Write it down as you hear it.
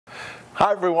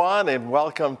Hi everyone, and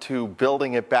welcome to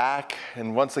Building It Back.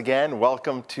 And once again,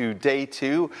 welcome to day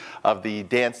 2 of the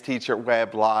Dance Teacher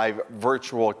Web Live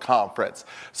virtual conference.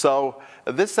 So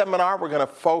this seminar, we're going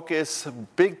to focus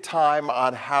big time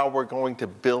on how we're going to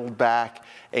build back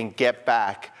and get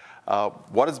back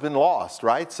what has been lost,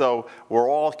 right? So we're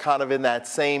all kind of in that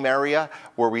same area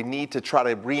where we need to try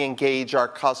to re-engage our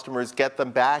customers, get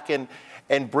them back, and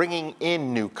bringing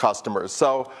in new customers.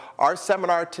 So our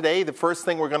seminar today, the first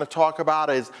thing we're going to talk about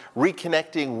is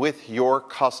reconnecting with your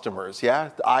customers,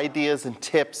 ideas and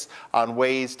tips on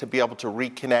ways to be able to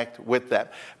reconnect with them.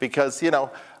 Because,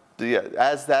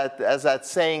 as that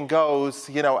saying goes,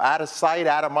 out of sight,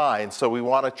 out of mind. So we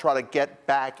want to try to get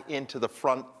back into the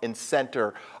front and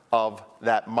center of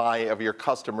that mind, of your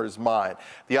customer's mind.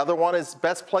 The other one is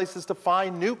best places to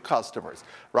find new customers,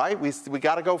 right? We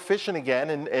got to go fishing again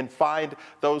and find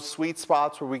those sweet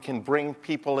spots where we can bring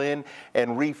people in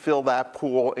and refill that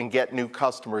pool and get new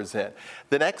customers in.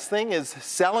 The next thing is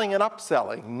selling and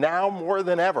upselling, now more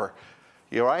than ever.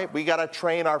 You're right. We got to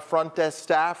train our front desk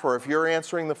staff, or if you're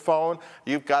answering the phone,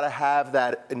 you've got to have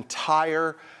that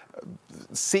entire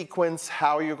sequence,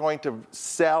 how you're going to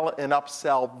sell and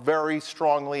upsell very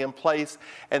strongly in place.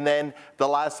 And then the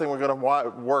last thing we're going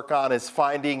to work on is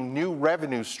finding new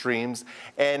revenue streams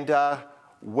and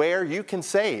where you can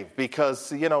save,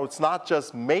 because it's not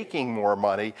just making more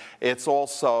money, it's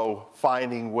also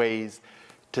finding ways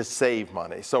to save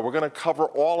money. So we're going to cover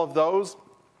all of those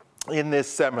in this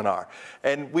seminar.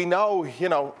 And we know,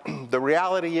 the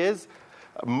reality is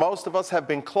most of us have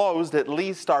been closed, at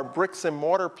least our bricks and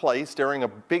mortar place, during a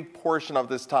big portion of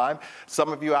this time. Some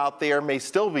of you out there may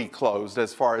still be closed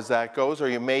as far as that goes, or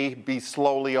you may be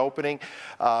slowly opening.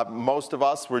 Most of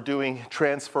us were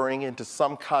transferring into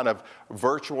some kind of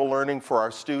virtual learning for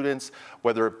our students,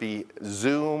 whether it be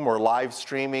Zoom or live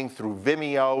streaming through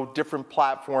Vimeo, different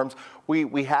platforms.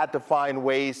 We had to find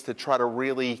ways to try to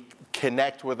really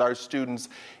connect with our students,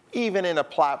 even in a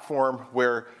platform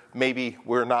where maybe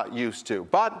we're not used to.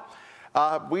 But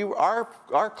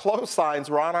our close signs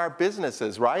were on our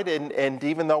businesses, right? And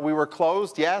even though we were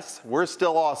closed, yes, we're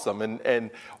still awesome.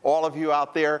 And all of you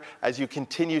out there, as you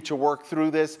continue to work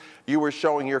through this, you were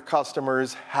showing your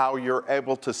customers how you're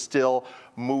able to still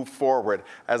move forward.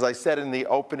 As I said in the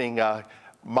opening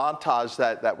montage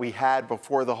that we had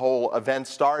before the whole event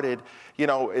started,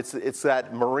 it's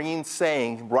that Marine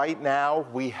saying, right now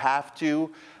we have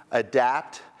to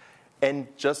adapt and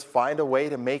just find a way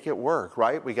to make it work,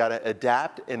 right? We got to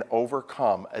adapt and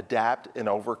overcome, adapt and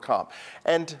overcome.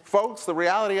 And folks, the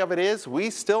reality of it is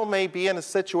we still may be in a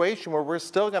situation where we're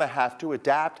still going to have to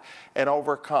adapt and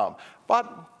overcome.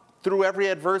 But through every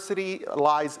adversity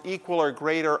lies equal or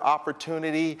greater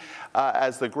opportunity,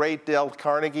 as the great Dale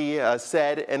Carnegie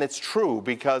said, and it's true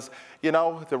because,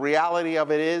 the reality of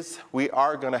it is we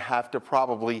are going to have to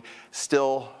probably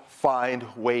still find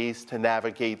ways to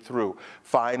navigate through,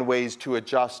 find ways to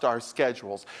adjust our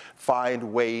schedules,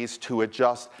 find ways to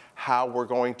adjust how we're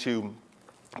going to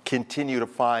continue to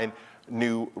find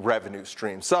new revenue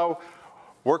streams. So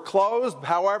we're closed,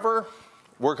 however,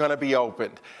 we're going to be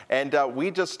opened. And we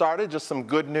just started, just some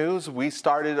good news. We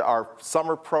started our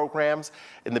summer programs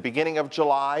in the beginning of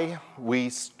July. We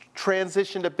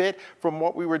transitioned a bit from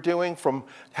what we were doing, from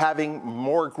having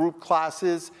more group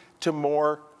classes to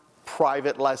more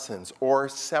private lessons or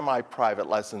semi-private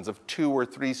lessons of 2 or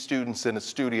 3 students in a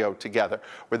studio together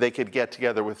where they could get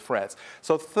together with friends.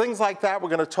 So things like that we're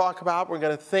going to talk about. We're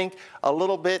going to think a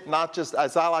little bit, not just,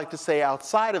 as I like to say,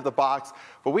 outside of the box,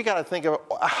 but we got to think of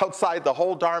outside the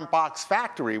whole darn box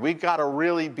factory. We've got to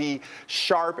really be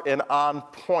sharp and on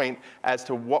point as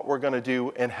to what we're going to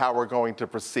do and how we're going to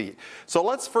proceed. So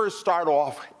let's first start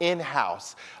off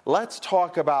in-house. Let's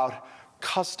talk about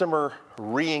customer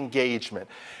re-engagement.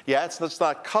 Yeah, it's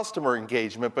not customer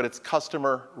engagement, but it's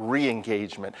customer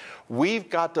re-engagement. We've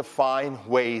got to find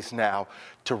ways now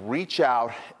to reach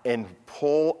out and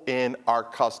pull in our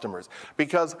customers,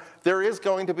 because there is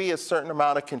going to be a certain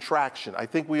amount of contraction. I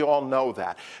think we all know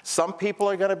that. Some people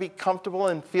are going to be comfortable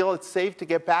and feel it's safe to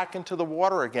get back into the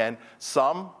water again.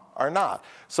 Some are not.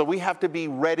 So we have to be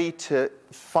ready to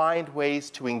find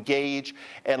ways to engage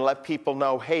and let people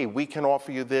know, hey, we can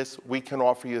offer you this, we can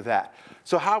offer you that.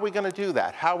 So how are we going to do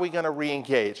that? How are we going to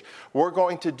re-engage? We're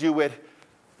going to do it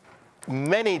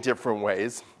many different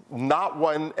ways. Not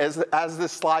one, as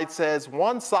this slide says,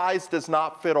 one size does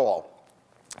not fit all.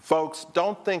 Folks,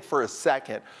 don't think for a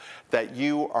second that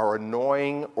you are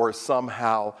annoying or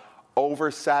somehow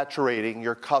oversaturating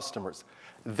your customers.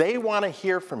 They want to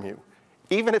hear from you.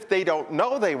 Even if they don't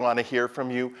know they want to hear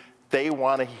from you, they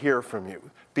want to hear from you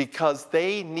because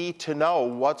they need to know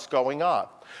what's going on.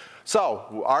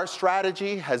 So our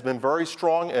strategy has been very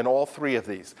strong in all three of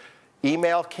these: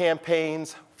 email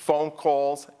campaigns, phone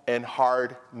calls, and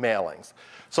hard mailings.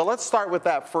 So let's start with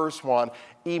that first one,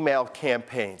 email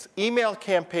campaigns. Email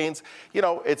campaigns, you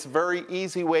know, it's a very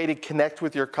easy way to connect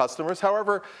with your customers.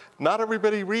 However, not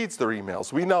everybody reads their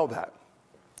emails. We know that.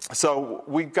 So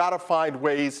we've got to find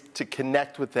ways to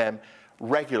connect with them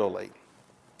regularly.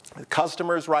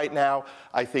 Customers right now,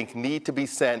 I think, need to be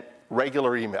sent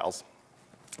regular emails.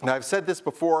 Now, I've said this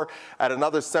before at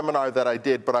another seminar that I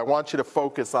did, but I want you to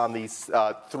focus on these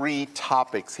three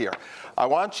topics here. I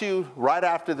want you, right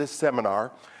after this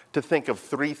seminar, to think of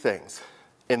three things.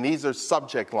 And these are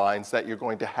subject lines that you're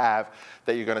going to have,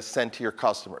 that you're going to send to your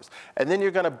customers. And then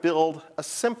you're going to build a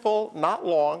simple, not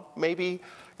long, maybe,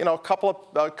 you know, a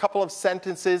couple of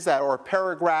sentences or a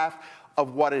paragraph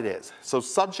of what it is. So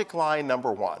subject line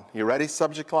number one. You ready?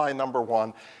 Subject line number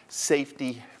one,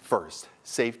 safety first.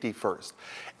 Safety first.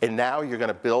 And now you're going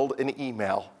to build an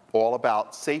email all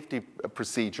about safety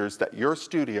procedures that your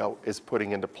studio is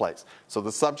putting into place. So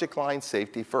the subject line,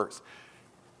 safety first.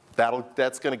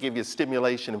 That's going to give you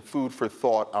stimulation and food for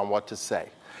thought on what to say.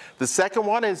 The second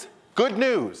one is good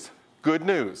news. Good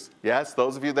news. Yes,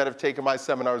 those of you that have taken my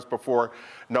seminars before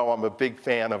know I'm a big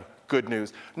fan of good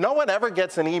news. No one ever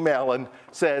gets an email and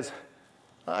says,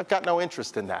 I've got no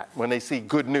interest in that, when they see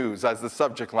good news as the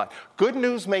subject line. Good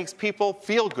news makes people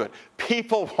feel good.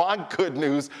 People want good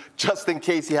news, just in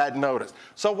case you hadn't noticed.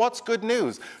 So what's good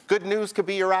news? Good news could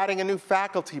be you're adding a new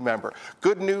faculty member.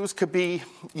 Good news could be,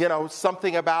 you know,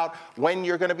 something about when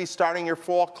you're going to be starting your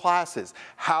fall classes,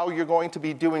 how you're going to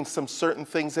be doing some certain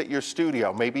things at your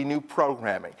studio, maybe new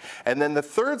programming. And then the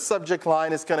third subject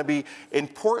line is going to be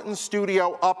important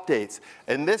studio updates.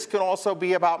 And this can also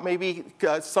be about maybe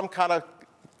some kind of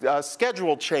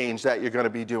schedule change that you're going to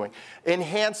be doing,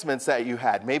 enhancements that you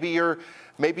had. Maybe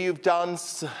you've done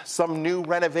some new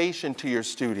renovation to your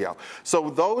studio.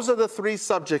 So those are the three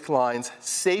subject lines: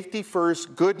 safety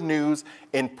first, good news,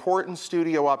 important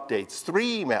studio updates.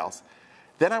 3 emails.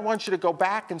 Then I want you to go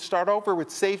back and start over with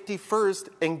safety first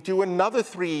and do another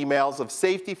 3 emails of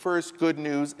safety first, good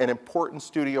news, and important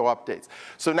studio updates.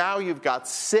 So now you've got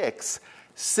six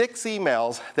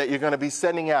emails that you're going to be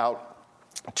sending out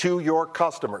to your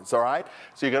customers, all right?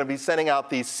 So you're going to be sending out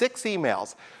these 6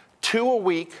 emails, 2 a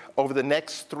week over the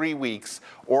next 3 weeks,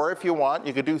 or if you want,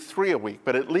 you could do 3 a week,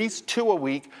 but at least 2 a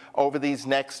week over these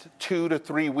next 2 to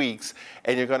 3 weeks,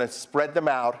 and you're going to spread them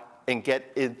out and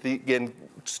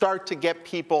start to get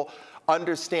people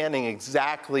understanding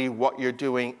exactly what you're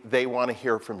doing. They want to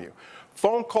hear from you.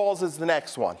 Phone calls is the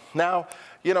next one. Now,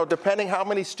 you know, depending how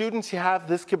many students you have,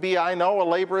 this could be, I know, a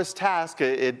laborious task.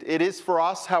 It is for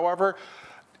us. However,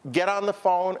 get on the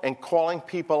phone and calling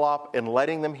people up and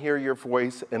letting them hear your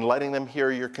voice and letting them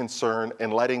hear your concern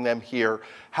and letting them hear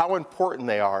how important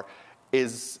they are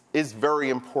is very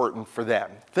important for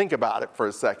them. Think about it for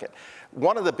a second.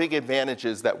 One of the big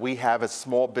advantages that we have as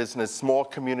small business, small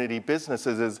community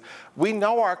businesses is we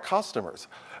know our customers.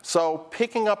 So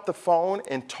picking up the phone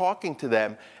and talking to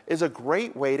them is a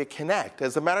great way to connect.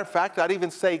 As a matter of fact, I'd even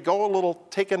say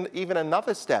take even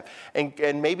another step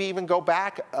and maybe even go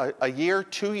back a year,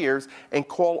 2 years and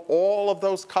call all of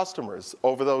those customers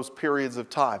over those periods of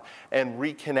time and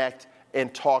reconnect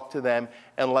and talk to them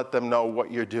and let them know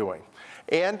what you're doing.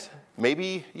 And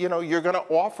maybe, you know, you're going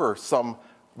to offer some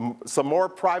more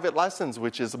private lessons,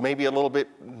 which is maybe a little bit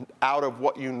out of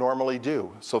what you normally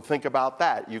do. So think about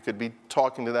that. You could be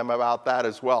talking to them about that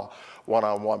as well,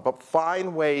 one-on-one. But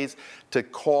find ways to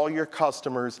call your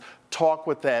customers, talk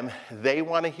with them. They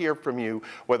want to hear from you,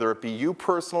 whether it be you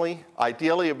personally.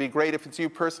 Ideally, it'd be great if it's you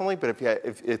personally, but if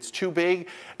it's too big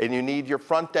and you need your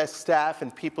front desk staff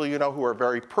and people you know who are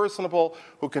very personable,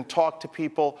 who can talk to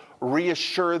people,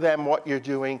 reassure them what you're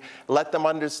doing, let them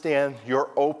understand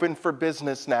you're open for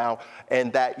business now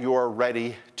and that you're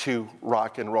ready to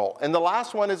rock and roll. And the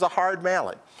last one is a hard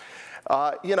mailing.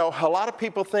 You know, a lot of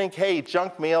people think, hey,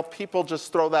 junk mail, people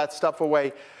just throw that stuff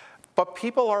away. But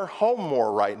people are home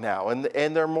more right now, and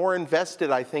they're more invested,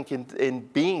 I think, in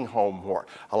being home more.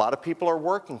 A lot of people are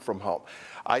working from home.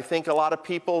 I think a lot of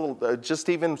people, just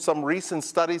even some recent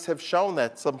studies have shown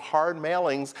that some hard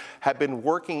mailings have been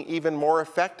working even more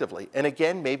effectively. And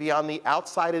again, maybe on the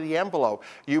outside of the envelope,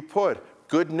 you put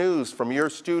good news from your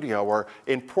studio, or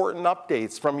important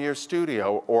updates from your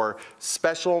studio, or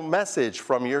special message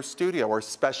from your studio, or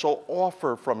special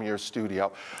offer from your studio.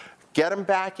 Get them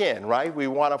back in, right? We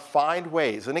want to find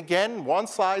ways. And again, one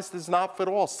size does not fit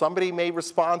all. Somebody may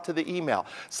respond to the email.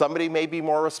 Somebody may be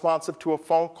more responsive to a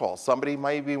phone call. Somebody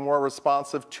may be more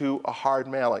responsive to a hard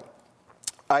mailing.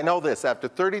 I know this, after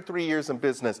 33 years in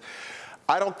business,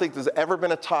 I don't think there's ever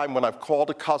been a time when I've called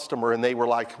a customer and they were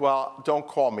like, well, don't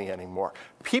call me anymore.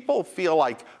 People feel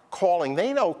like calling,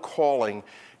 they know calling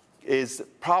is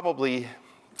probably,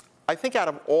 I think out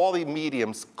of all the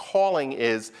mediums, calling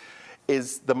is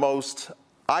the most,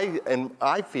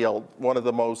 I feel, one of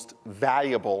the most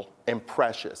valuable and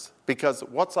precious. Because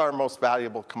what's our most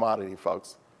valuable commodity,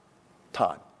 folks?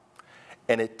 Time.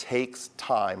 And it takes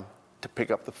time to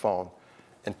pick up the phone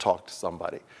and talk to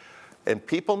somebody. And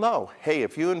people know, hey,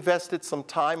 if you invested some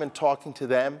time in talking to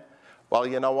them, well,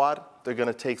 you know what? They're going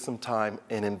to take some time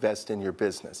and invest in your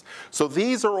business. So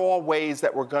these are all ways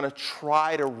that we're going to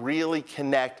try to really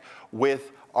connect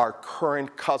with our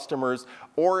current customers,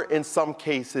 or in some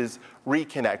cases,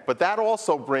 reconnect. But that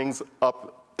also brings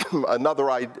up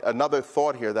another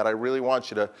thought here that I really want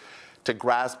you to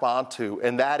grasp onto,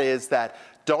 and that is that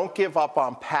don't give up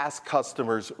on past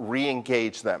customers,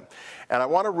 re-engage them. And I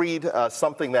want to read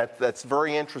something that's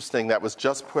very interesting that was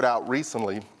just put out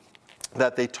recently,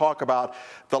 that they talk about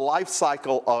the life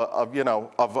cycle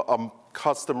of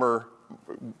customer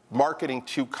marketing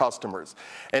to customers.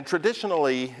 And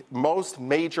traditionally, most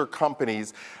major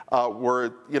companies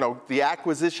were, the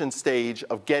acquisition stage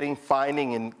of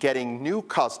finding and getting new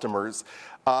customers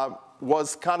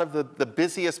was kind of the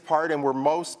busiest part, and where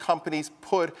most companies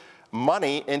put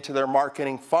money into their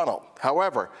marketing funnel.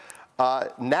 However,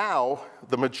 now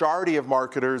the majority of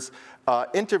marketers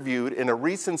interviewed in a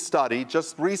recent study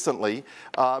just recently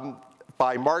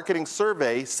by Marketing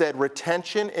Survey said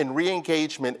retention and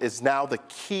re-engagement is now the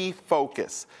key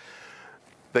focus.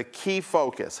 The key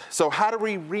focus. So how do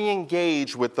we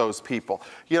re-engage with those people?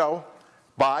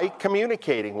 By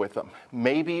communicating with them,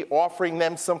 maybe offering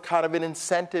them some kind of an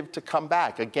incentive to come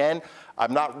back. Again,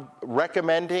 I'm not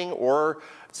recommending or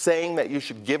saying that you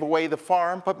should give away the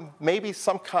farm, but maybe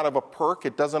some kind of a perk.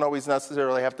 It doesn't always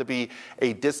necessarily have to be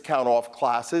a discount off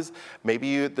classes.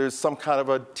 Maybe there's some kind of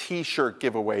a t-shirt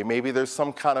giveaway. Maybe there's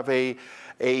some kind of a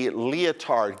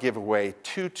leotard giveaway,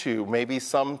 tutu, maybe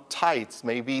some tights,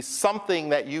 maybe something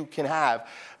that you can have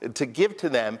to give to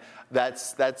them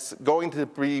that's going to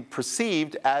be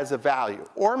perceived as a value.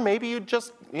 Or maybe you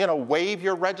just, waive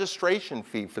your registration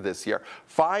fee for this year.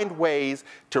 Find ways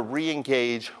to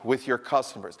re-engage with your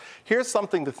customers. Here's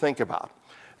something to think about.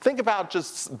 Think about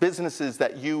just businesses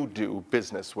that you do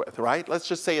business with, right? Let's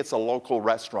just say it's a local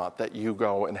restaurant that you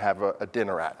go and have a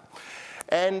dinner at.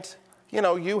 And,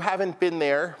 you haven't been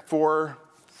there for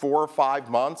 4 or 5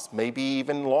 months, maybe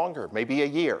even longer, maybe a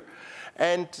year.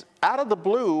 And out of the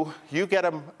blue, you get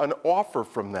an offer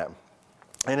from them.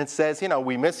 And it says,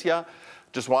 we miss you.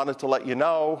 Just wanted to let you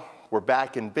know we're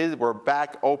back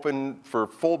open for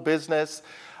full business.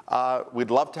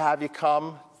 We'd love to have you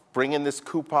come, bring in this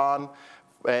coupon,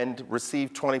 and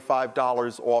receive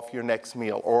 $25 off your next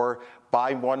meal. Or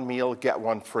buy one meal, get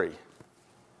one free.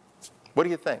 What do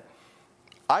you think?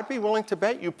 I'd be willing to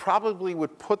bet you probably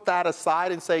would put that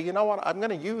aside and say, you know what, I'm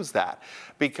going to use that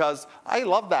because I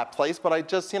love that place, but I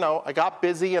just, I got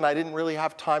busy and I didn't really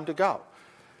have time to go.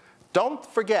 Don't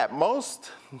forget,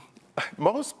 most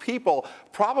people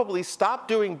probably stopped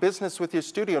doing business with your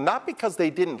studio, not because they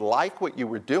didn't like what you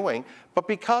were doing, but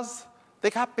because they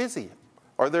got busy.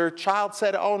 Or their child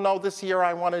said, oh no, this year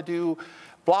I want to do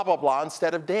blah, blah, blah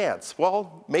instead of dance.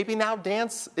 Well, maybe now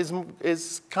dance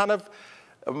is kind of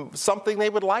something they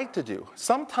would like to do.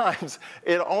 Sometimes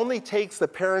it only takes the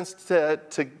parents to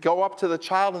go up to the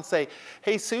child and say,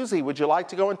 hey, Susie, would you like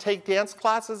to go and take dance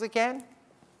classes again?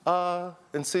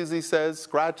 And Susie says,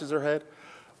 scratches her head,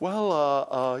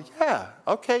 well, yeah,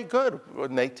 okay, good.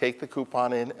 And they take the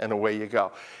coupon in and away you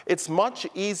go. It's much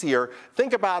easier.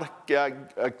 Think about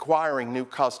acquiring new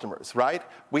customers, right?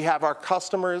 We have our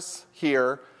customers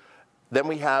here, then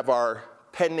we have our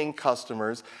pending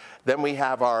customers, then we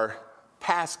have our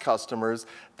past customers,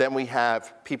 then we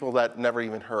have people that never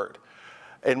even heard.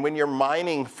 And when you're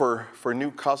mining for new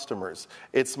customers,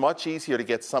 it's much easier to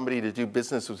get somebody to do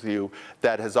business with you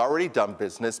that has already done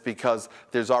business because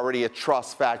there's already a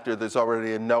trust factor, there's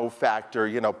already a know factor.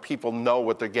 People know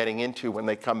what they're getting into when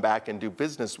they come back and do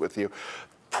business with you.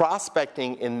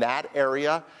 Prospecting in that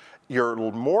area, you're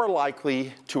more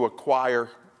likely to acquire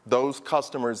those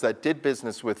customers that did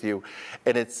business with you,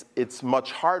 and it's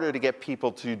much harder to get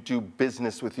people to do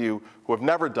business with you who have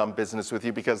never done business with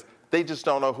you because they just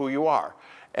don't know who you are.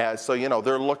 So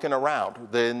they're looking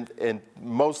around. In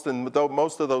most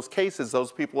of those cases,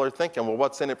 those people are thinking, well,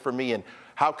 what's in it for me, and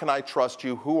how can I trust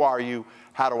you? Who are you?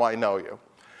 How do I know you?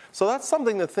 So that's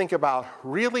something to think about,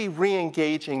 really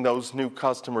re-engaging those new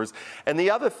customers and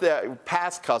the other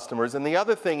past customers. And the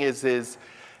other thing is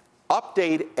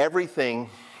update everything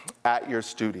at your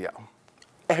studio,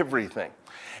 everything.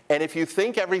 And if you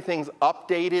think everything's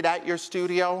updated at your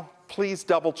studio, please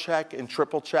double check and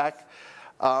triple check.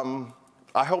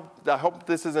 I hope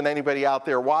this isn't anybody out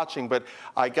there watching, but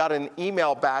I got an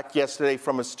email back yesterday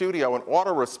from a studio, an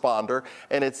autoresponder,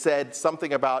 and it said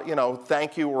something about,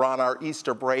 thank you, we're on our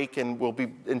Easter break and we'll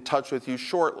be in touch with you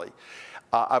shortly.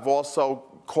 I've also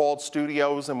called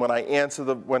studios, and when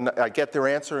I get their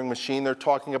answering machine, they're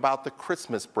talking about the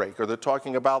Christmas break, or they're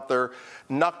talking about their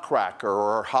Nutcracker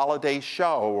or holiday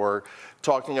show, or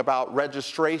talking about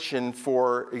registration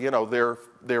for their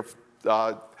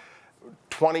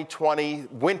 2020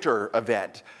 winter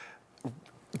event.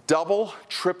 Double,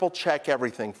 triple check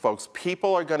everything, folks.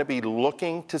 People are going to be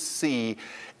looking to see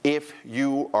if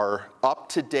you are up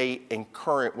to date and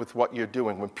current with what you're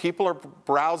doing. When people are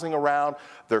browsing around,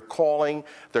 they're calling,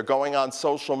 they're going on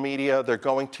social media, they're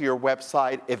going to your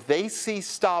website. If they see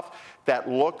stuff that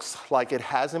looks like it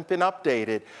hasn't been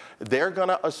updated, they're going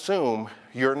to assume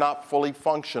you're not fully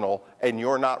functional and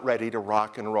you're not ready to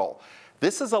rock and roll.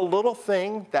 This is a little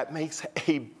thing that makes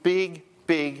a big,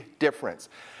 big difference.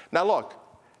 Now look,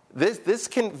 this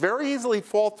can very easily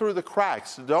fall through the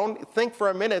cracks. Don't think for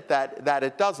a minute that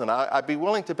it doesn't. I'd be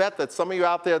willing to bet that some of you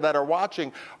out there that are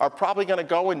watching are probably going to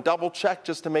go and double check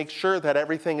just to make sure that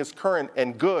everything is current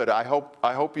and good. I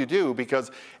hope you do,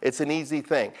 because it's an easy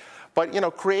thing. But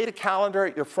create a calendar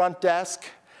at your front desk.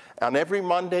 On every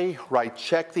Monday,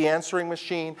 check the answering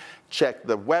machine, check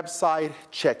the website,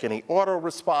 check any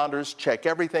autoresponders, check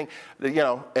everything,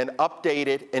 and update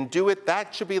it and do it.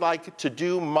 That should be like to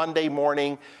do Monday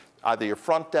morning, either your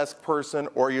front desk person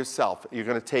or yourself. You're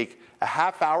going to take a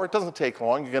half hour. It doesn't take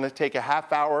long. You're going to take a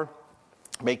half hour,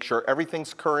 make sure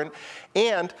everything's current,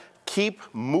 and keep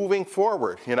moving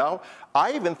forward.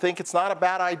 I even think it's not a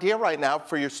bad idea right now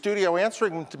for your studio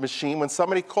answering machine, when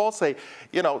somebody calls, say,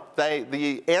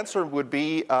 the answer would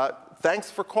be,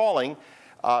 thanks for calling.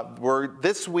 We're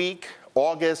this week,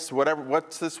 August,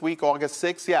 what's this week, August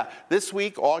 6th? Yeah, this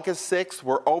week, August 6th,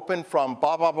 we're open from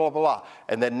blah, blah, blah, blah.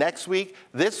 And then next week,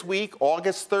 this week,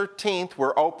 August 13th,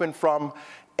 we're open from,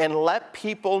 and let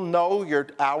people know your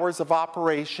hours of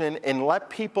operation, and let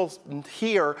people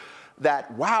hear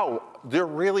that, wow, they're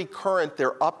really current,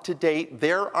 they're up to date,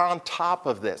 they're on top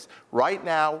of this. Right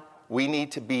now, we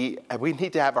need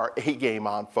to have our A game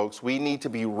on, folks. We need to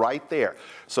be right there.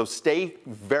 So stay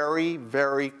very,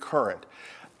 very current.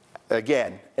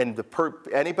 Again, and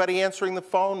anybody answering the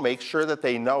phone, make sure that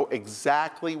they know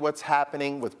exactly what's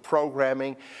happening with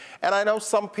programming. And I know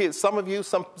some of you,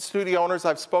 some studio owners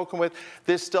I've spoken with,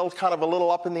 they're still kind of a little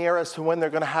up in the air as to when they're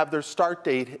going to have their start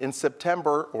date in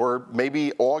September or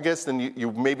maybe August, and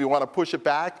you maybe want to push it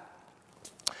back.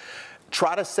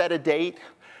 Try to set a date,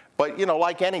 but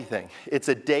like anything, it's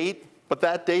a date, but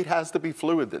that date has to be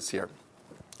fluid this year.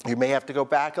 You may have to go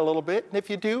back a little bit, and if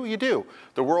you do, you do.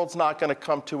 The world's not going to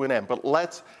come to an end, but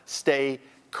let's stay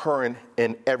current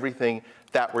in everything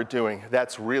that we're doing.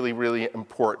 That's really, really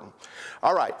important.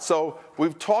 All right, so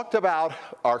we've talked about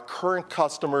our current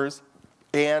customers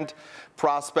and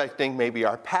prospecting, maybe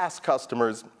our past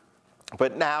customers,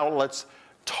 but now let's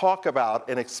talk about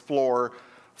and explore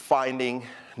finding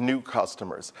new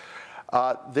customers.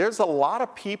 There's a lot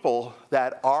of people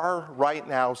that are right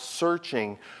now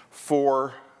searching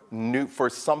for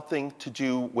something to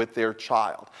do with their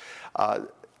child.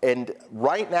 And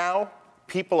right now,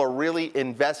 people are really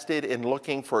invested in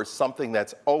looking for something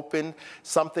that's open,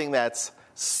 something that's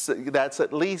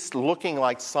at least looking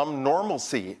like some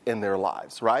normalcy in their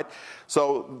lives, right?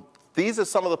 So these are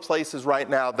some of the places right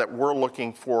now that we're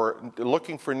looking for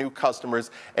new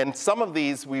customers. And some of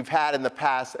these we've had in the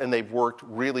past, and they've worked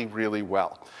really, really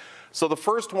well. So the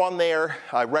first one there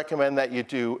I recommend that you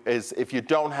do is, if you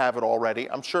don't have it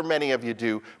already, I'm sure many of you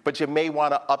do, but you may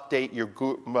want to update your,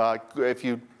 if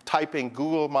you type in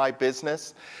Google My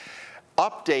Business,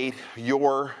 update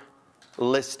your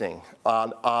listing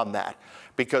on that,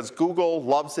 because Google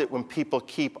loves it when people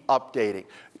keep updating.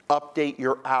 Update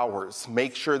your hours.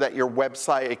 Make sure that your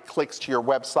website, it clicks to your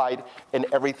website and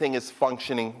everything is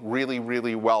functioning really,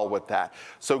 really well with that.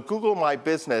 So Google My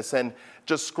Business, and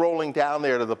just scrolling down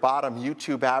there to the bottom,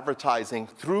 YouTube advertising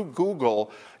through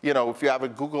Google, if you have a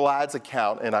Google Ads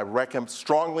account, and I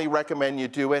strongly recommend you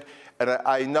do it. And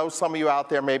I know some of you out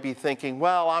there may be thinking,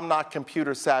 well, I'm not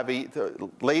computer savvy.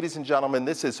 Ladies and gentlemen,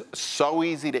 this is so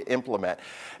easy to implement.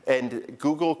 And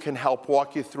Google can help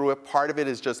walk you through it. Part of it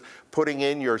is just putting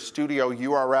in your studio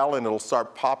URL, and it'll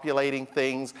start populating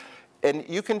things. And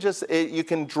you can you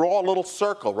can draw a little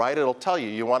circle, right? It'll tell you,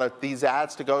 you want these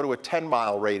ads to go to a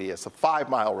 10-mile radius, a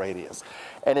 5-mile radius.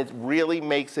 And it really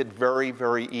makes it very,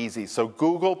 very easy. So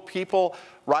Google, people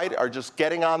right, are just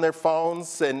getting on their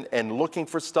phones and looking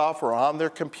for stuff or on their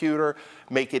computer.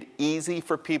 Make it easy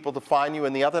for people to find you.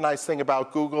 And the other nice thing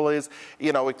about Google is,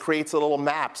 you know, it creates a little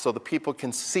map so the people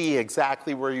can see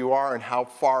exactly where you are and how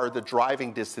far the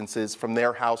driving distance is from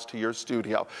their house to your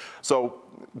studio. So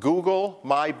Google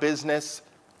My Business,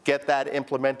 get that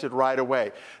implemented right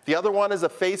away. The other one is a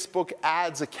Facebook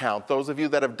ads account. Those of you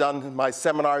that have done my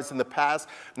seminars in the past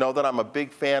know that I'm a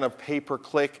big fan of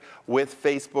pay-per-click with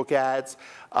Facebook ads.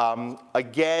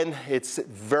 Again, it's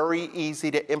very easy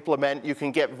to implement. You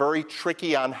can get very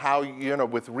tricky on how, you know,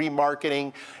 with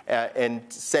remarketing and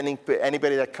sending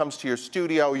anybody that comes to your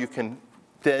studio, you can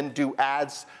then do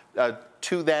ads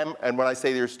to them. And when I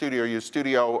say your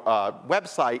studio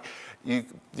website,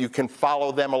 you can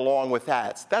follow them along with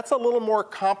ads. That's a little more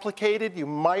complicated. You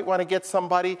might want to get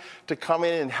somebody to come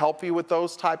in and help you with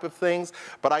those type of things.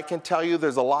 But I can tell you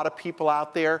there's a lot of people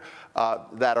out there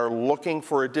that are looking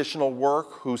for additional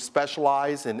work who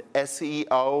specialize in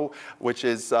SEO, which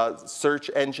is search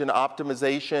engine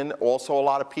optimization. Also a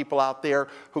lot of people out there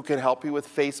who can help you with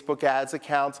Facebook ads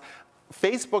accounts.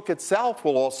 Facebook itself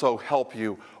will also help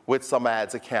you with some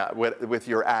ads account, with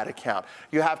your ad account.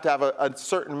 You have to have a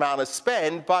certain amount of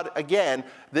spend, but again,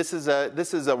 this is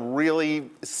a really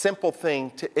simple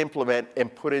thing to implement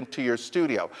and put into your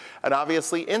studio. And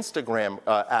obviously, Instagram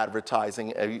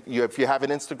advertising. If you have an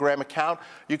Instagram account,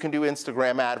 you can do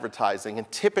Instagram advertising. And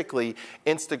typically,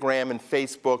 Instagram and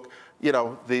Facebook, you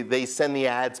know, they send the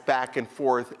ads back and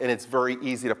forth, and it's very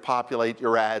easy to populate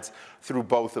your ads through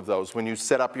both of those. When you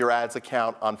set up your ads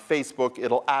account on Facebook,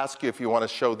 it'll ask you if you want to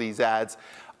show these ads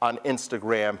on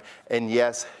Instagram. And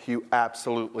yes, you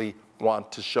absolutely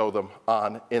want to show them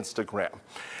on Instagram.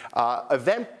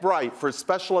 Eventbrite for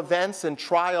special events and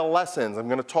trial lessons. I'm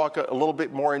going to talk a little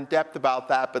bit more in depth about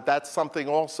that, but that's something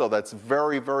also that's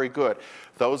very, very good.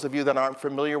 Those of you that aren't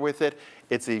familiar with it,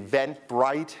 it's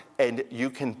Eventbrite, and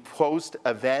you can post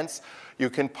events.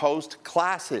 You can post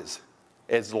classes.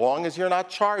 As long as you're not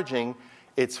charging,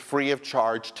 it's free of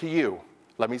charge to you.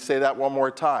 Let me say that one more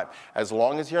time. As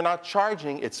long as you're not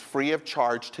charging, it's free of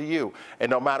charge to you. And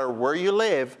no matter where you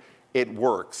live, it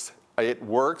works. It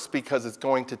works because it's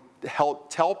going to help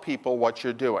tell people what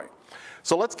you're doing.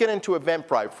 So let's get into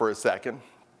Eventbrite for a second.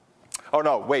 Oh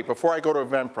no, wait, before I go to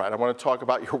Eventbrite, I want to talk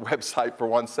about your website for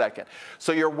 1 second.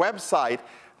 So your website,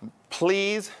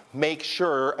 please make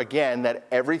sure, again, that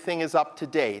everything is up to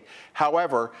date.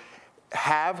 However,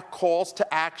 have calls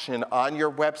to action on your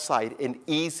website and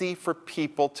easy for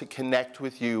people to connect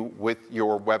with you with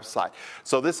your website.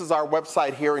 So this is our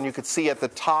website here, and you can see at the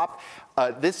top,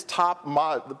 this top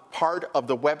part of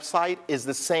the website is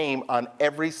the same on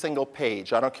every single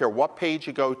page. I don't care what page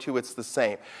you go to, it's the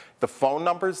same. The phone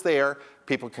number's there.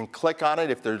 People can click on it.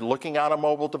 If they're looking on a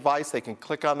mobile device, they can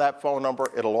click on that phone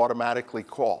number. It'll automatically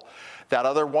call. That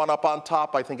other one up on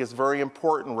top I think is very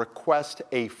important. Request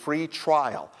a free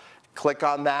trial. Click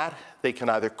on that. They can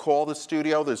either call the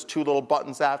studio. There's 2 little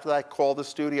buttons after that, call the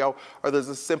studio, or there's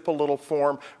a simple little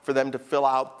form for them to fill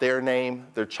out their name,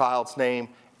 their child's name,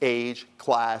 age,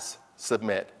 class,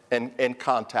 submit, and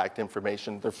contact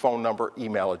information, their phone number,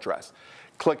 email address.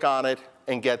 Click on it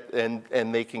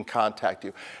and they can contact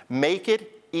you. Make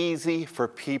it easy for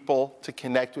people to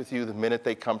connect with you the minute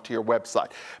they come to your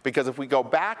website. Because if we go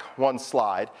back 1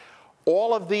 slide,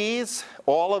 all of these,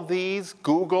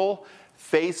 Google,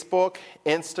 Facebook,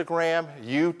 Instagram,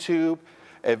 YouTube,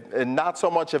 and not so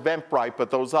much Eventbrite,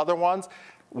 but those other ones,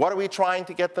 what are we trying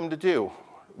to get them to do?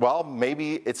 Well,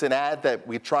 maybe it's an ad that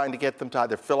we're trying to get them to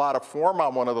either fill out a form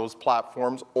on one of those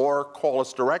platforms or call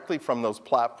us directly from those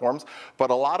platforms. But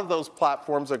a lot of those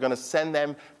platforms are going to send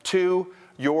them to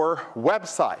your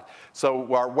website.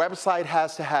 So our website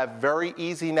has to have very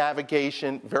easy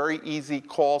navigation, very easy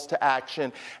calls to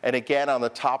action. And again, on the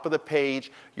top of the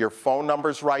page, your phone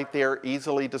number's right there,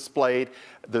 easily displayed.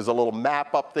 There's a little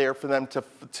map up there for them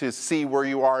to see where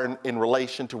you are in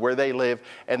relation to where they live.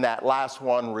 And that last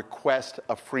one, request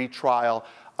a free trial,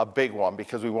 a big one,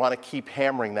 because we want to keep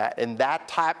hammering that. And that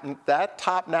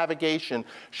top navigation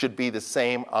should be the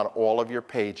same on all of your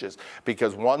pages.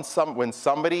 Because when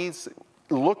somebody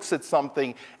looks at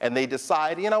something and they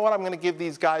decide, you know what, I'm going to give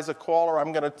these guys a call, or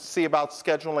I'm going to see about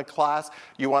scheduling a class,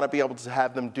 you want to be able to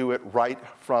have them do it right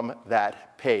from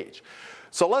that page.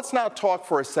 So let's now talk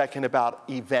for a second about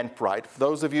Eventbrite. For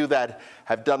those of you that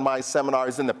have done my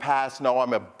seminars in the past know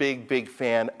I'm a big, big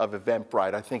fan of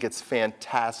Eventbrite. I think it's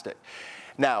fantastic.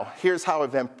 Now, here's how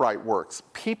Eventbrite works.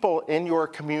 People in your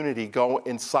community go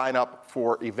and sign up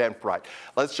for Eventbrite.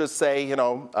 Let's just say, you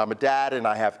know, I'm a dad and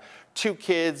I have 2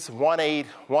 kids, one 8,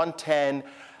 one 10.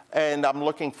 and I'm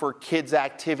looking for kids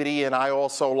activity, and I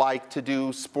also like to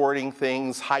do sporting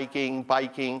things, hiking,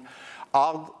 biking,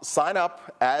 I'll sign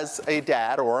up as a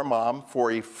dad or a mom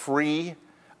for a free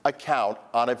account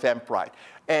on Eventbrite.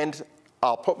 And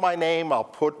I'll put my name, I'll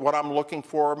put what I'm looking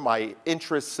for, my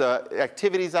interests,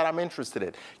 activities that I'm interested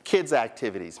in, kids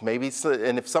activities. Maybe,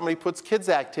 and if somebody puts kids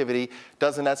activity,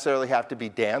 doesn't necessarily have to be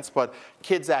dance, but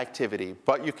kids activity.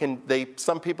 But you can,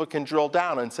 some people can drill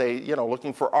down and say, you know,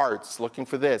 looking for arts, looking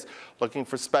for this, looking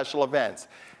for special events.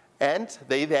 And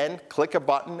they then click a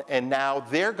button, and now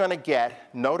they're going to get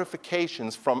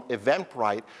notifications from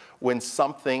Eventbrite when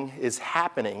something is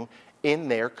happening in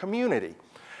their community.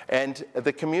 And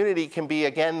the community can be,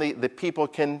 again, the people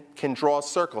can draw a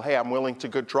circle. Hey, I'm willing to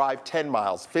go drive 10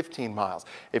 miles, 15 miles.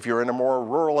 If you're in a more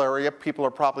rural area, people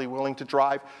are probably willing to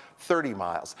drive 30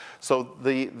 miles. So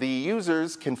the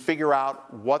users can figure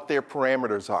out what their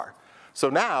parameters are. So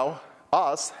now,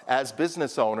 us, as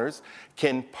business owners,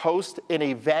 can post an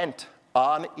event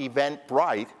on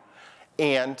Eventbrite,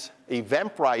 and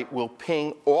Eventbrite will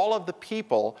ping all of the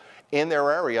people in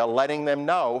their area, letting them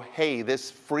know, hey,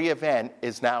 this free event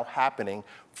is now happening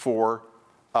for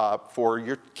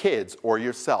your kids or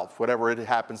yourself, whatever it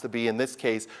happens to be. In this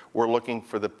case, we're looking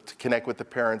for to connect with the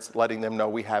parents, letting them know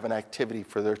we have an activity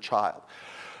for their child.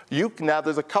 Now,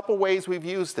 there's a couple ways we've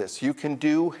used this. You can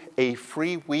do a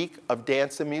free week of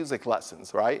dance and music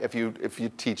lessons, right? If you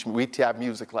teach, we have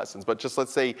music lessons, but just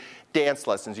let's say dance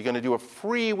lessons. You're going to do a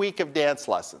free week of dance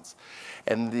lessons.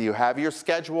 And you have your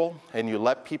schedule, and you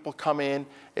let people come in.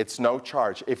 It's no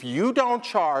charge. If you don't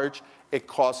charge, it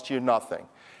costs you nothing.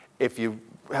 If you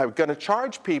are going to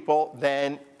charge people,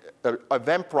 then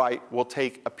Eventbrite will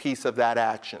take a piece of that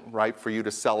action, right, for you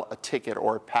to sell a ticket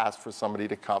or a pass for somebody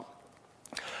to come.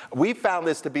 We found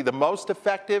this to be the most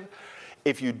effective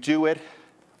if you do it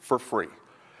for free.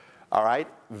 All right?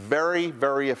 Very,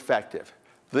 very effective.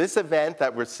 This event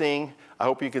that we're seeing, I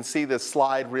hope you can see this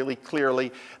slide really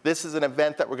clearly. This is an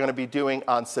event that we're going to be doing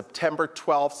on September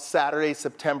 12th, Saturday,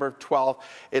 September 12th.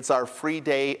 It's our free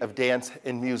day of dance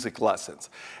and music lessons.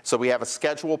 So we have a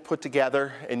schedule put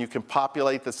together, and you can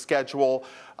populate the schedule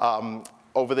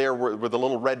over there where the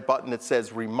little red button that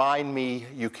says Remind Me.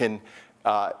 You can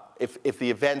if the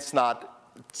event's not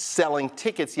selling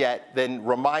tickets yet, then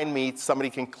remind me, somebody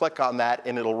can click on that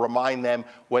and it'll remind them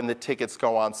when the tickets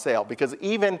go on sale. Because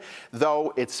even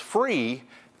though it's free,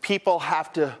 people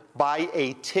have to buy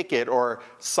a ticket or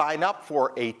sign up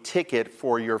for a ticket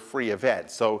for your free event.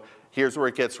 So here's where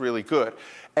it gets really good.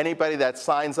 Anybody that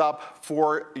signs up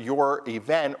for your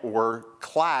event or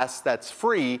class that's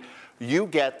free, you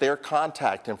get their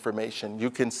contact information.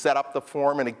 You can set up the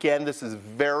form, and again, this is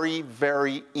very,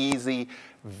 very easy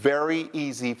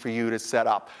for you to set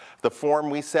up. The form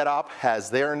we set up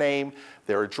has their name,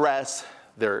 their address,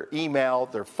 their email,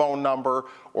 their phone number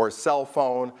or cell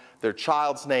phone, their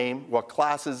child's name, what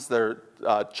classes, their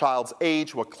child's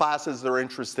age, what classes they're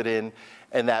interested in,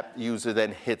 and that user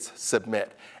then hits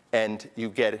submit. And you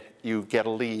get a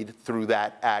lead through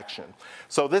that action.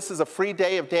 So this is a free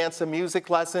day of dance and music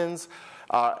lessons.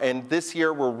 And this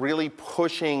year we're really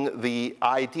pushing the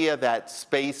idea that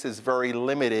space is very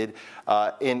limited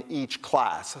in each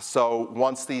class. So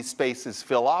once these spaces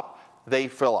fill up, they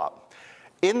fill up.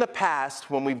 In the past,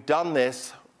 when we've done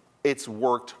this, it's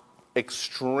worked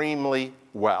extremely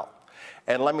well.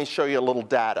 And let me show you a little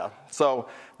data. So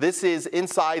this is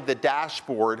inside the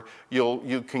dashboard.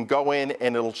 You can go in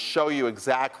and it'll show you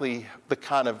exactly the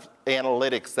kind of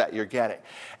analytics that you're getting.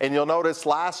 And you'll notice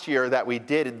last year that we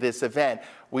did this event,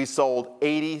 we sold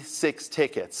 86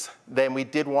 tickets. Then we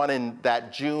did one in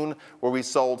that June where we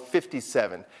sold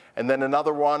 57. And then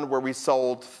another one where we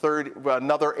sold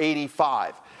another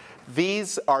 85.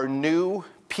 These are new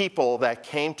people that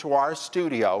came to our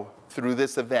studio through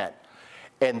this event.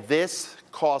 And this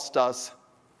cost us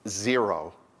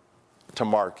 $0 to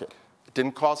market. It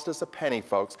didn't cost us a penny,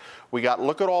 folks.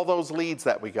 Look at all those leads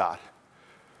that we got.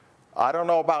 I don't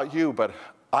know about you, but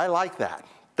I like that.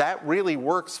 That really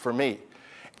works for me.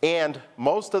 And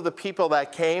most of the people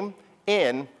that came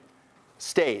in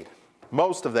stayed.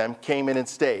 Most of them came in and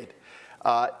stayed.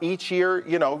 Each year,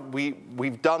 you know,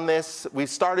 we've done this. We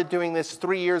started doing this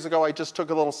 3 years ago. I just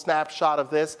took a little snapshot of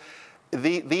this.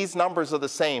 These numbers are the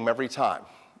same every time,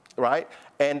 right?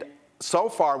 And so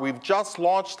far, we've just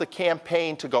launched the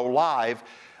campaign to go live,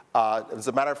 as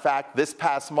a matter of fact, this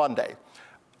past Monday.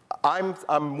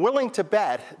 I'm willing to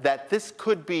bet that this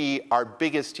could be our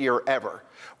biggest year ever.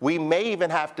 We may even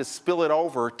have to spill it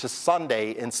over to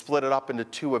Sunday and split it up into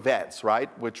 2 events, right?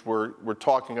 Which we're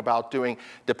talking about doing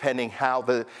depending how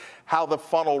the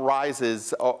funnel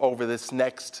rises over this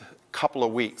next couple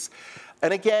of weeks.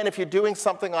 And again, if you're doing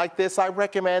something like this, I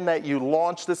recommend that you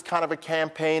launch this kind of a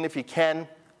campaign if you can,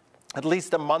 at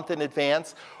least a month in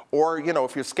advance. Or, you know,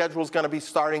 if your schedule is going to be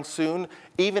starting soon,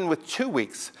 even with 2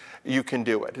 weeks, you can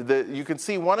do it. You can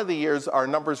see one of the years our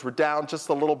numbers were down just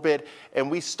a little bit, and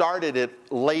we started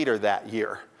it later that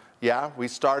year. Yeah, we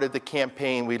started the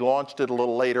campaign. We launched it a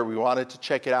little later. We wanted to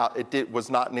check it out. It was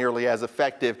not nearly as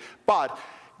effective, but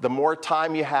the more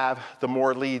time you have, the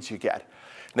more leads you get.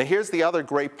 Now, here's the other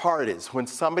great part is when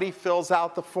somebody fills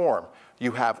out the form,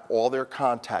 you have all their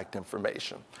contact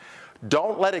information.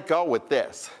 Don't let it go with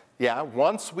this. Yeah,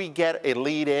 once we get a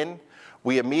lead in,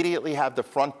 we immediately have the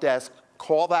front desk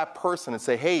call that person and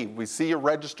say, hey, we see you're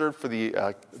registered for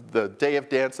the Day of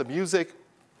Dance and Music.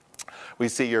 We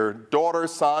see your daughter,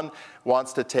 son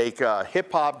wants to take a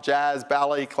hip hop, jazz,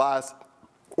 ballet class,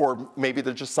 or maybe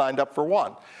they're just signed up for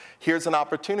one. Here's an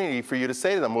opportunity for you to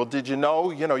say to them, well, did you know,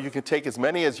 you can take as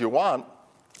many as you want.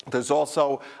 There's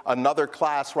also another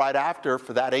class right after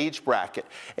for that age bracket.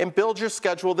 And build your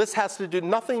schedule. This has to do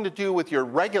nothing to do with your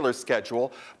regular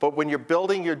schedule, but when you're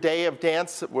building your day of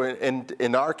dance,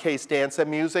 in our case, dance and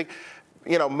music,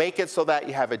 make it so that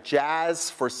you have a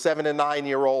jazz for 7 to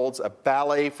 9-year-olds, a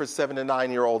ballet for 7 to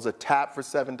 9-year-olds, a tap for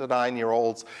 7 to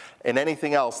 9-year-olds, and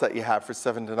anything else that you have for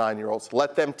 7 to 9-year-olds.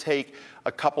 Let them take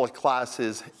a couple of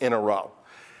classes in a row.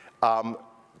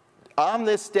 On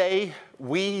this day,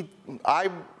 in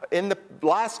the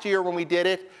last year when we did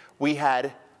it, we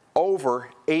had over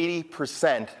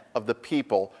 80% of the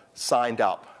people signed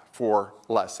up for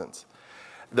lessons.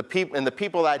 The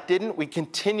people that didn't, we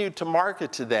continued to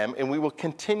market to them, and we will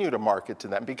continue to market to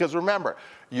them. Because remember,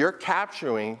 you're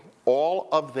capturing all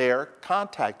of their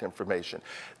contact information.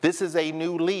 This is a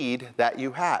new lead that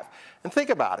you have. And think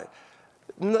about it.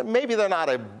 Maybe they're not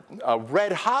a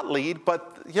red-hot lead,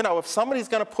 but if somebody's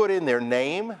going to put in their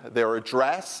name, their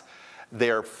address,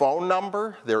 their phone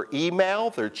number, their email,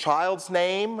 their child's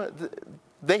name,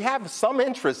 they have some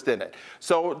interest in it.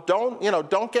 So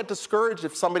don't get discouraged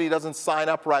if somebody doesn't sign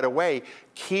up right away.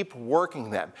 Keep working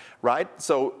them, right?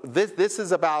 So this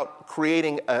is about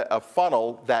creating a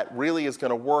funnel that really is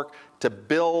going to work to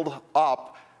build up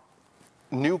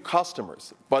new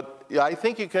customers. But I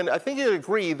think you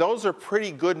agree those are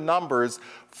pretty good numbers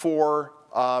for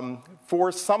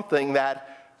something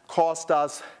that cost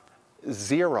us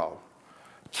 0.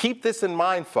 Keep this in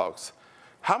mind, folks.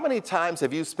 How many times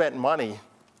have you spent money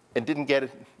and didn't get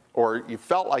it, or you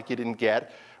felt like you didn't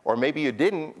get, or maybe you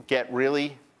didn't get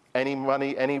really any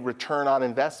money, any return on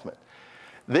investment?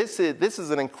 This is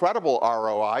an incredible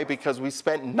ROI because we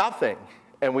spent nothing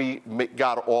and we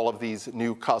got all of these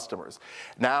new customers.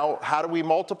 Now, how do we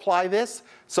multiply this?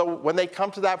 So when they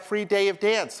come to that free day of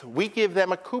dance, we give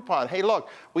them a coupon. Hey, look,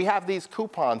 we have these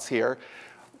coupons here.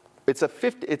 It's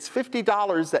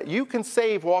 $50 that you can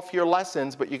save off your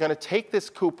lessons, but you're going to take this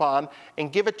coupon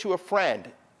and give it to a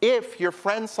friend. If your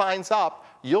friend signs up,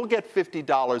 you'll get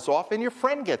 $50 off, and your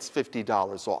friend gets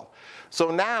 $50 off. So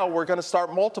now we're going to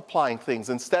start multiplying things.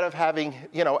 Instead of having,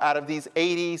 out of these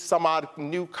 80 some odd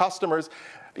new customers,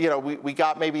 we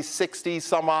got maybe 60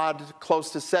 some odd,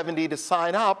 close to 70 to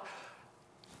sign up.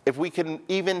 If we can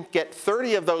even get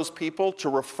 30 of those people to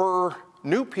refer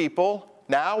new people,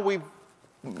 now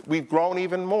we've grown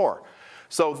even more.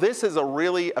 So this is a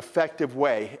really effective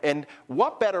way. And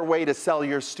what better way to sell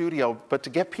your studio but to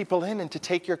get people in and to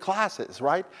take your classes,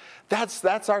 right? That's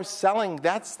our selling,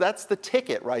 that's the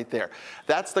ticket right there.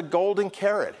 That's the golden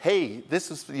carrot. Hey,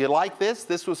 you like this?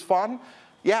 This was fun?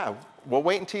 Yeah, well,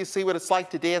 wait until you see what it's like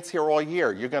to dance here all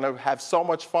year. You're going to have so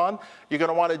much fun. You're going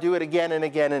to want to do it again and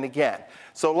again and again.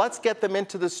 So let's get them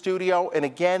into the studio. And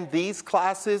again, these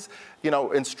classes,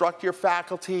 instruct your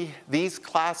faculty. These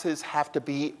classes have to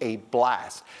be a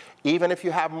blast. Even if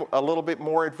you have a little bit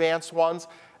more advanced ones,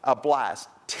 a blast.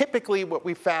 Typically what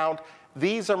we found,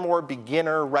 these are more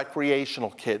beginner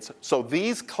recreational kids. So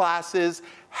these classes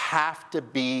have to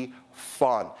be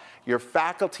fun. Your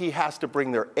faculty has to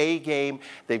bring their A game.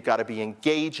 They've got to be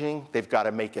engaging. They've got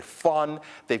to make it fun.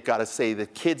 They've got to say the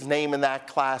kid's name in that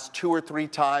class 2 or 3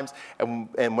 times.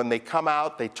 And when they come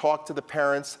out, they talk to the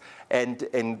parents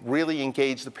and really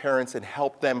engage the parents and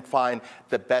help them find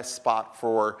the best spot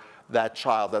for that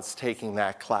child that's taking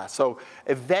that class. So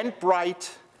Eventbrite,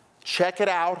 check it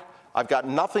out. I've got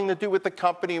nothing to do with the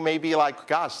company. You may be like,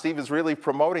 gosh, Steve is really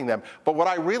promoting them. But what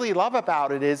I really love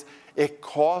about it is it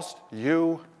costs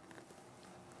you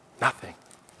nothing.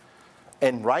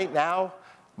 And right now,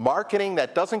 marketing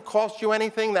that doesn't cost you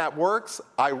anything, that works,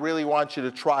 I really want you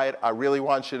to try it. I really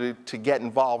want you to get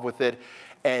involved with it.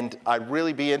 And I'd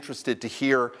really be interested to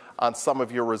hear on some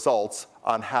of your results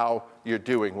on how you're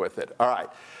doing with it. All right,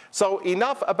 so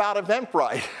enough about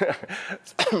Eventbrite.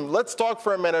 Let's talk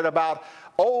for a minute about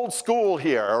old school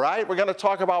here, all right? We're going to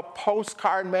talk about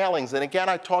postcard mailings. And again,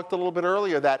 I talked a little bit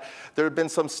earlier that there have been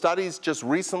some studies just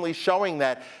recently showing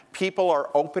that people are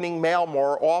opening mail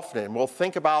more often. Well,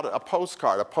 think about a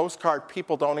postcard. A postcard,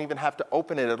 people don't even have to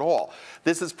open it at all.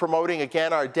 This is promoting,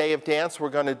 again, our Day of Dance. We're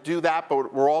going to do that,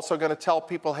 but we're also going to tell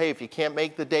people, hey, if you can't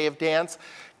make the Day of Dance,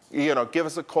 give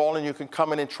us a call and you can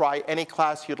come in and try any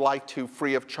class you'd like to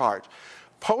free of charge.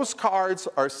 Postcards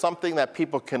are something that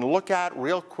people can look at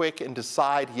real quick and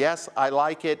decide, yes, I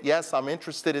like it, yes, I'm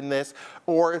interested in this,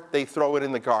 or they throw it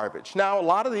in the garbage. Now, a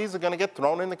lot of these are going to get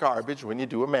thrown in the garbage when you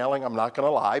do a mailing, I'm not going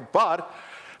to lie, but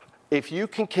if you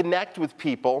can connect with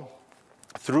people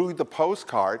through the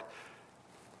postcard,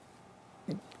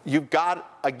 you've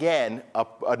got, again,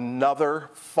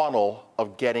 another funnel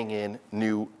of getting in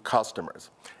new customers.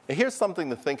 And here's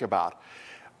something to think about.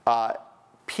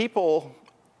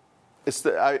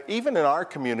 Even in our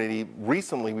community,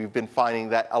 recently we've been finding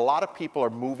that a lot of people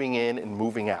are moving in and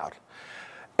moving out.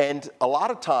 And a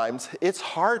lot of times, it's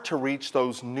hard to reach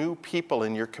those new people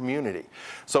in your community.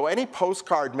 So any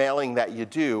postcard mailing that you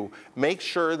do, make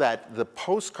sure that the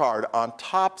postcard on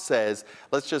top says,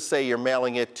 let's just say you're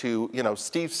mailing it to,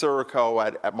 Steve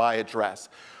Sirico at my address.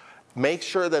 Make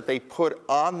sure that they put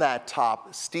on that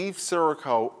top, Steve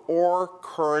Sirico or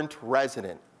current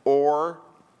resident, or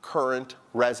current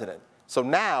resident. So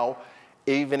now,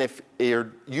 even if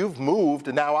you've moved,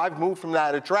 and now I've moved from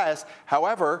that address,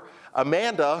 however,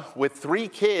 Amanda with 3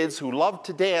 kids who love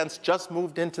to dance just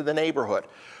moved into the neighborhood.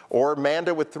 Or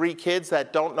Amanda with 3 kids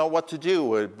that don't know what to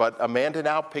do, but Amanda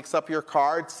now picks up your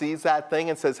card, sees that thing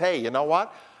and says, hey, you know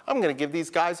what? I'm going to give these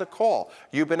guys a call.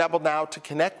 You've been able now to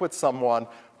connect with someone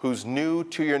who's new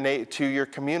to your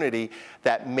community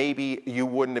that maybe you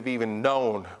wouldn't have even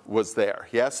known was there.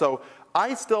 Yeah, so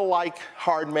I still like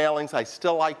hard mailings. I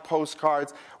still like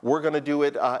postcards. We're going to do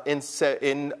it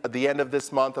in the end of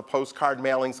this month. A postcard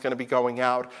mailing is going to be going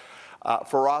out.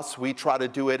 For us, we try to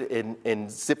do it in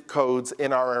zip codes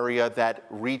in our area that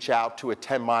reach out to a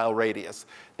 10-mile radius.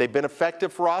 They've been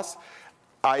effective for us.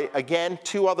 Again,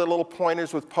 2 other little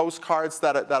pointers with postcards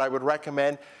that I would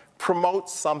recommend. Promote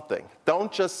something.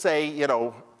 Don't just say,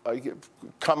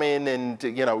 come in and,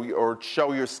 or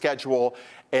show your schedule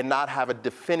and not have a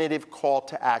definitive call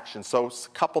to action. So a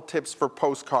couple tips for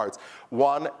postcards.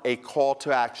 1, a call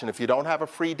to action. If you don't have a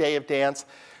free Day of Dance,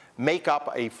 make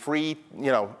up a free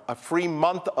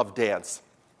month of dance.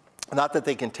 Not that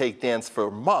they can take dance for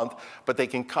a month, but they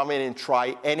can come in and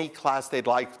try any class they'd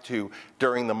like to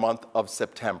during the month of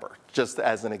September, just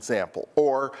as an example.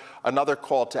 Or another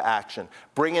call to action.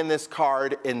 Bring in this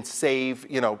card and save,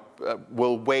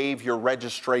 we'll waive your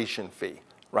registration fee,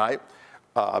 right?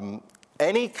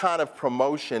 Any kind of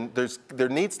promotion, there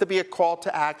needs to be a call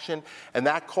to action, and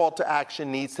that call to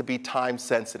action needs to be time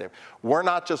sensitive. We're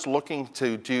not just looking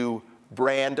to do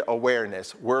brand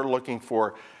awareness. We're looking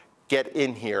for get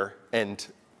in here and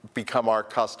become our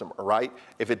customer, right?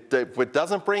 If it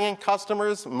doesn't bring in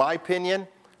customers, in my opinion,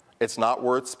 it's not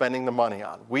worth spending the money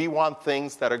on. We want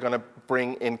things that are going to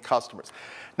bring in customers.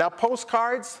 Now,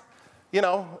 postcards,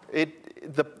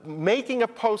 the making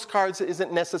of postcards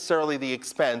isn't necessarily the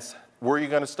expense. Where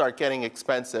you're going to start getting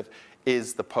expensive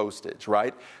is the postage,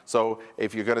 right? So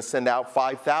if you're going to send out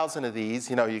 5,000 of these,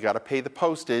 you got to pay the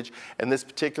postage. And this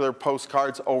particular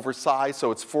postcard's oversized,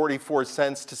 so it's 44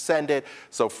 cents to send it.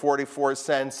 So 44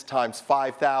 cents times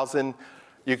 5,000,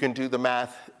 you can do the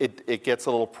math. It gets a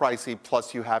little pricey,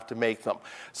 plus you have to make them.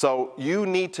 So you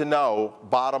need to know,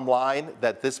 bottom line,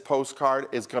 that this postcard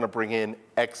is going to bring in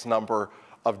X number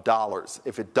of dollars.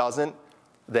 If it doesn't,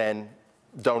 then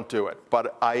don't do it.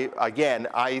 But I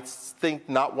think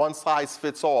not one size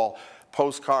fits all.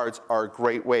 Postcards are a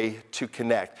great way to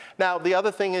connect. Now, the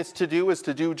other thing is to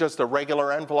do just a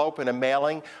regular envelope and a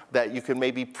mailing that you can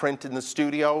maybe print in the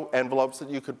studio, envelopes that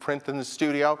you could print in the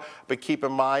studio. But keep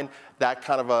in mind, that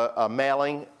kind of a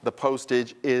mailing, the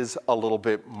postage is a little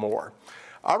bit more.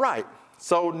 All right,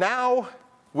 so now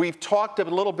we've talked a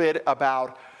little bit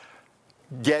about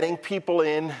getting people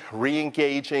in,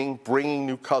 re-engaging, bringing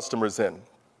new customers in.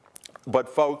 But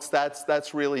folks,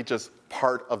 that's really just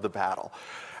part of the battle.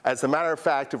 As a matter of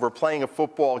fact, if we're playing a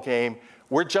football game,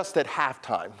 we're just at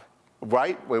halftime,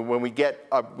 right? When we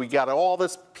got all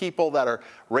this people that are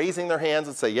raising their hands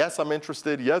and say, yes, I'm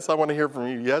interested, yes, I want to hear from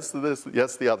you, yes to this,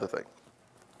 yes to the other thing.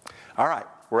 All right,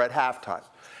 we're at halftime.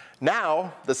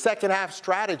 Now, the second half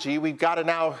strategy, we've got to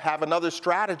now have another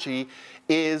strategy,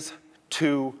 is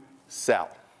to sell.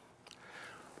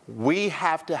 We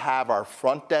have to have our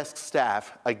front desk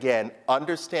staff, again,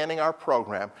 understanding our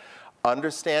program,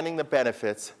 understanding the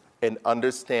benefits, and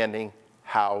understanding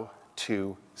how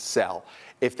to sell.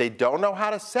 If they don't know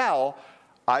how to sell,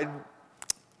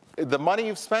 the money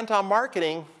you've spent on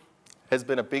marketing has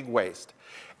been a big waste.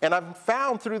 And I've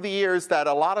found through the years that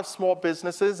a lot of small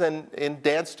businesses and in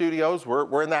dance studios,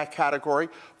 we're in that category,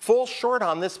 fall short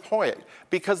on this point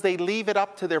because they leave it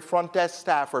up to their front desk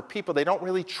staff or people. They don't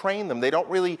really train them. They don't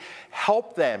really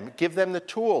help them, give them the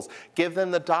tools, give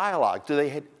them the dialogue.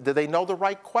 Do they know the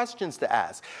right questions to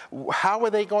ask? How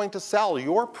are they going to sell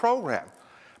your program?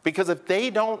 Because if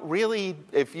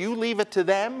if you leave it to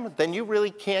them, then you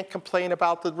really can't complain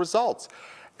about the results.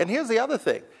 And here's the other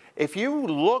thing. If you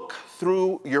look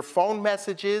through your phone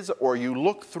messages or you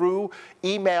look through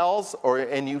emails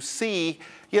and you see,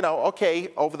 okay,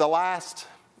 over the last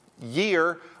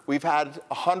year, we've had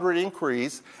 100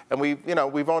 inquiries and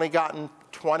we've only gotten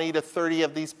 20 to 30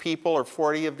 of these people or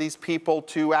 40 of these people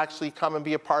to actually come and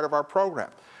be a part of our program.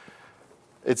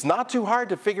 It's not too hard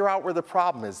to figure out where the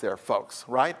problem is there, folks,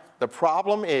 right? The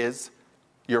problem is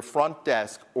your front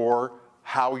desk or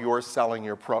how you're selling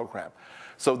your program.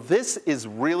 So this is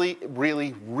really,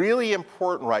 really, really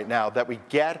important right now that we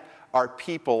get our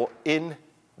people in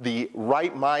the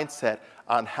right mindset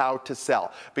on how to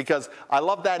sell. Because I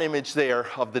love that image there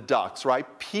of the ducks, right?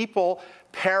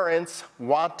 Parents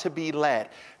want to be led.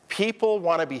 People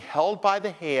want to be held by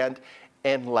the hand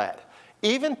and led.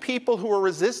 Even people who are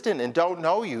resistant and don't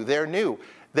know you, they're new.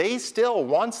 They still,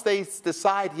 once they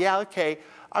decide, yeah, okay,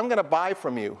 I'm going to buy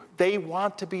from you, they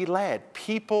want to be led.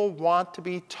 People want to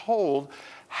be told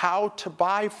how to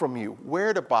buy from you,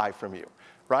 where to buy from you,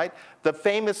 right? The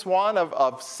famous one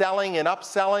of selling and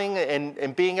upselling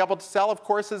and being able to sell, of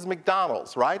course, is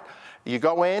McDonald's, right? You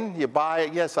go in, you buy,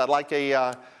 yes, I'd like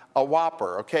a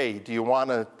Whopper. Okay, do you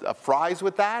want a fries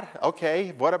with that?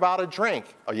 Okay, what about a drink?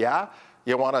 Oh, yeah?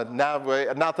 You want to,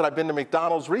 not that I've been to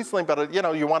McDonald's recently, but you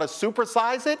want to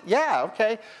supersize it? Yeah,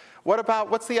 okay.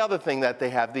 What's the other thing that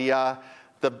they have? The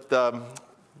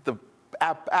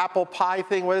apple pie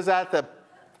thing, what is that?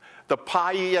 The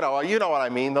pie, you know what I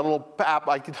mean, the little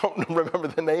apple, I don't remember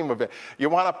the name of it. You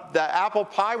want the apple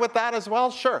pie with that as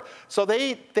well? Sure. So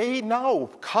they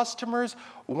know customers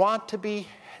want to be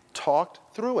talked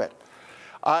through it.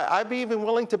 I'd be even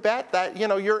willing to bet that,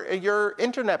 your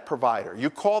internet provider,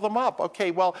 you call them up. Okay,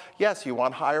 well, yes, you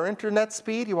want higher internet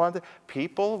speed.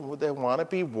 People, they want to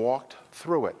be walked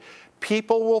through it.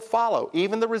 People will follow,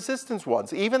 even the resistance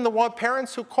ones, even the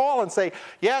parents who call and say,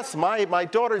 yes, my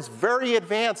daughter's very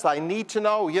advanced. I need to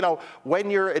know, when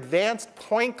your advanced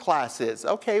point class is.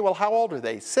 Okay, well, how old are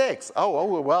they? 6.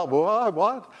 Oh, well,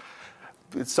 what?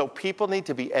 So people need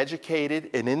to be educated,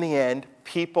 and in the end,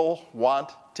 people want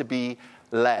to be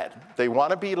led. They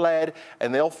want to be led,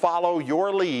 and they'll follow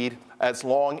your lead as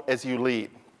long as you lead.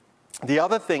 The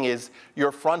other thing is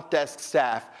your front desk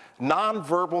staff,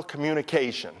 nonverbal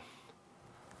communication.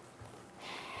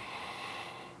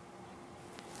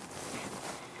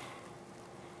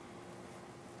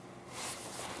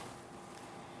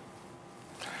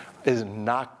 Is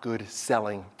not good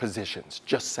selling positions,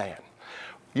 just saying.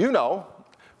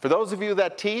 For those of you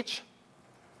that teach,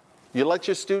 you let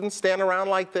your students stand around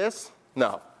like this?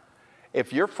 No.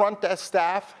 If your front desk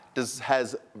staff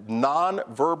has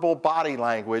non-verbal body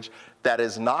language that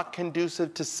is not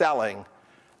conducive to selling,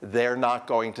 they're not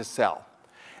going to sell.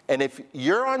 And if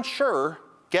you're unsure,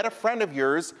 get a friend of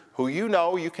yours who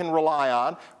you can rely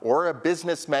on, or a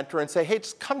business mentor, and say, hey,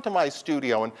 just come to my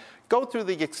studio and go through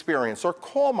the experience, or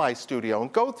call my studio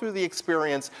and go through the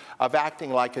experience of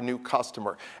acting like a new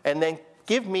customer. And then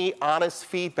give me honest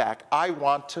feedback. I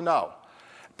want to know.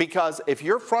 Because if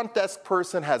your front desk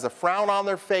person has a frown on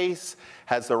their face,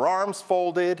 has their arms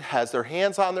folded, has their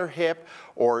hands on their hip,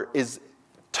 or is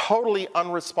totally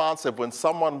unresponsive when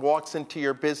someone walks into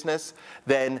your business,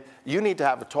 then you need to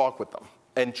have a talk with them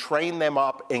and train them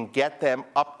up and get them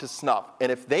up to snuff.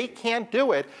 And if they can't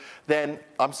do it, then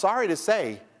I'm sorry to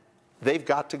say, they've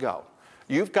got to go.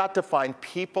 You've got to find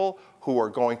people who are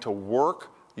going to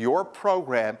work your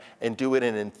program and do it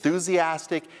in an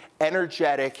enthusiastic,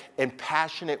 energetic, and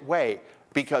passionate way.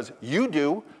 Because you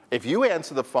do, if you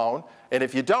answer the phone, and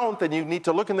if you don't, then you need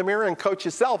to look in the mirror and coach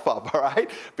yourself up, all right?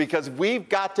 Because we've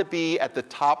got to be at the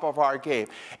top of our game.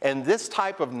 And this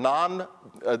type of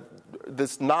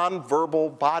this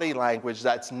nonverbal body language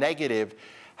that's negative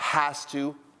has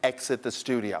to exit the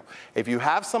studio. If you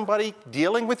have somebody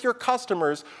dealing with your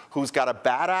customers who's got a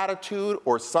bad attitude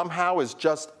or somehow is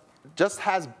just just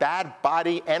has bad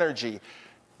body energy,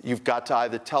 you've got to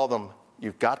either tell them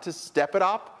you've got to step it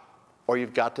up or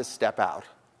you've got to step out.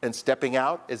 And stepping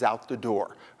out is out the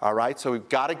door, all right? So we've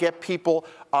got to get people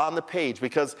on the page,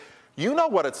 because you know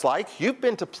what it's like. You've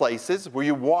been to places where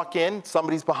you walk in,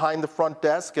 somebody's behind the front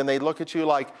desk, and they look at you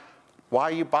like, why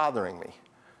are you bothering me?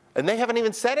 And they haven't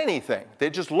even said anything.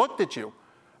 They just looked at you.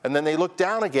 And then they look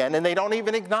down again, and they don't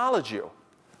even acknowledge you.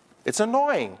 It's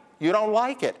annoying. You don't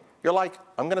like it. You're like,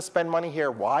 I'm going to spend money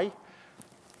here. Why?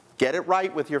 Get it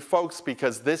right with your folks,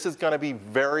 because this is going to be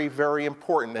very, very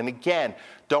important. And again,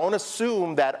 don't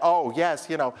assume that, oh, yes,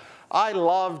 you know, I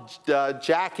love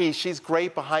Jackie. She's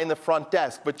great behind the front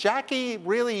desk. But Jackie,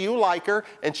 really, you like her,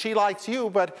 and she likes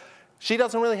you, but she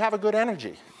doesn't really have a good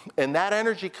energy. And that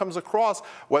energy comes across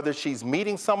whether she's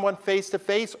meeting someone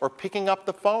face-to-face or picking up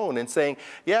the phone and saying,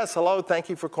 yes, hello, thank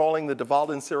you for calling the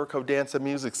Duval and Sirico Dance and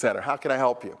Music Center. How can I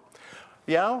help you?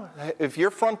 You know, if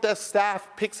your front desk staff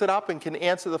picks it up and can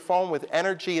answer the phone with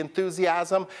energy,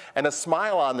 enthusiasm, and a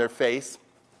smile on their face,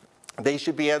 they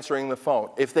should be answering the phone.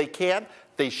 If they can't,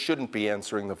 they shouldn't be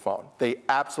answering the phone. They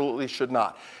absolutely should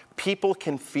not. People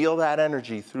can feel that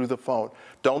energy through the phone.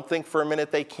 Don't think for a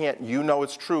minute they can't. You know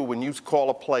it's true when you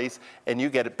call a place and you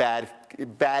get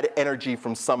bad energy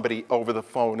from somebody over the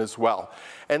phone as well.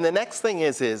 And the next thing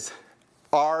is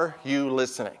are you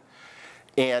listening?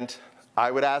 And I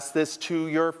would ask this to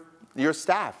your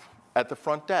staff at the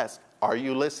front desk. Are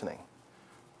you listening?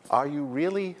 Are you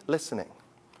really listening?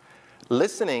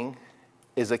 Listening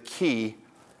is a key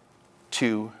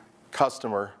to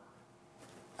customer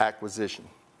acquisition.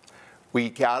 We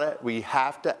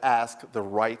have to ask the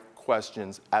right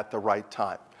questions at the right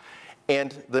time.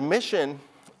 And the mission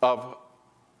of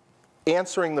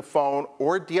answering the phone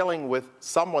or dealing with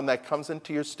someone that comes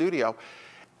into your studio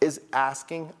is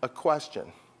asking a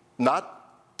question.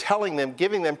 Not telling them,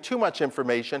 giving them too much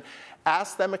information.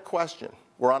 Ask them a question.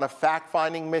 We're on a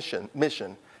fact-finding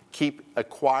mission. Keep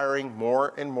acquiring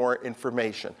more and more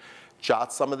information.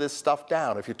 Jot some of this stuff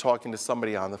down if you're talking to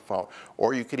somebody on the phone.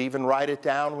 Or you could even write it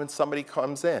down when somebody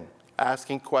comes in.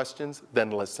 Asking questions,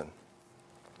 then listen.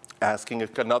 Asking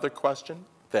another question,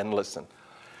 then listen.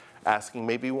 Asking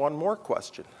maybe one more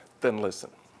question, then listen.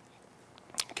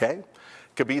 Okay?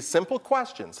 Could be simple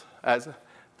questions as,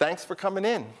 thanks for coming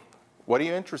in. What are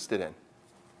you interested in?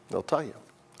 They'll tell you.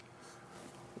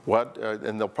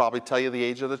 And they'll probably tell you the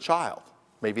age of the child.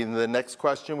 Maybe the next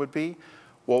question would be,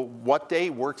 well, what day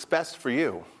works best for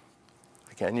you?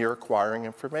 Again, you're acquiring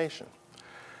information.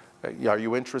 Are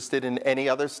you interested in any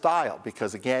other style?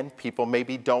 Because again, people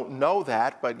maybe don't know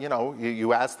that, but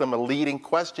you ask them a leading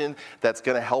question that's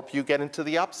going to help you get into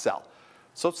the upsell.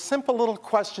 So simple little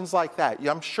questions like that.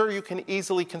 I'm sure you can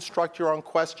easily construct your own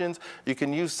questions. You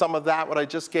can use some of that, what I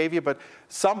just gave you, but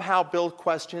somehow build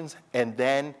questions, and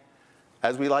then,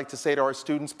 as we like to say to our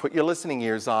students, put your listening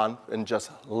ears on and just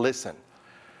listen.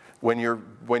 When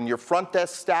your front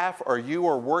desk staff or you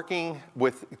are working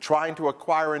with trying to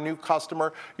acquire a new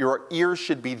customer, your ears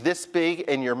should be this big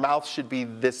and your mouth should be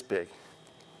this big.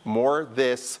 More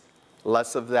this,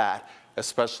 less of that,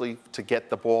 especially to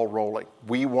get the ball rolling.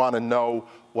 We want to know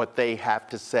what they have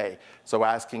to say, so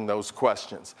asking those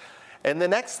questions. And the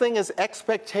next thing is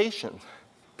expectation.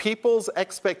 People's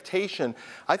expectation,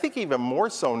 I think even more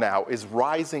so now, is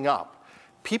rising up.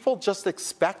 People just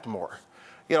expect more.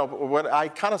 When I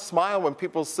kind of smile when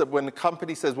when the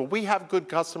company says, well, we have good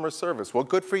customer service. Well,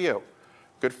 good for you.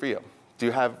 Good for you.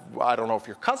 I don't know if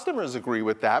your customers agree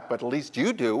with that, but at least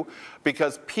you do,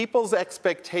 because people's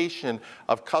expectation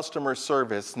of customer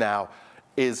service now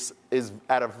is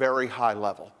at a very high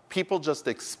level. People just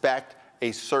expect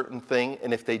a certain thing,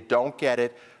 and if they don't get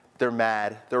it, they're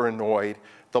mad, they're annoyed,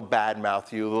 they'll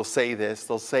badmouth you, they'll say this,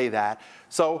 they'll say that.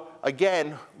 So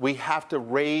again, we have to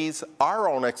raise our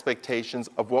own expectations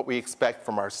of what we expect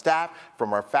from our staff,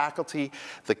 from our faculty,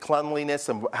 the cleanliness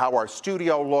and how our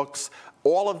studio looks.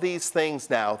 All of these things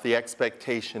now, the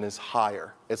expectation is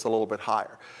higher. It's a little bit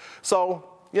higher. So,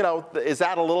 is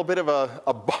that a little bit of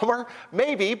a bummer?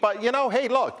 Maybe, but hey,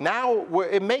 look, now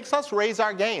it makes us raise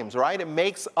our games, right? It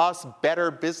makes us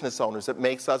better business owners. It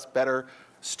makes us better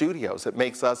studios. It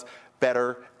makes us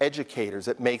better educators.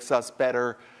 It makes us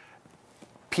better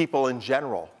people in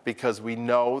general, because we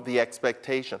know the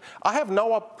expectation. I have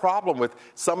no problem with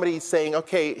somebody saying,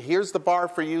 okay, here's the bar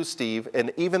for you, Steve,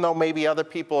 and even though maybe other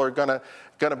people are gonna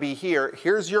be here,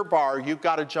 here's your bar, you've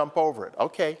got to jump over it.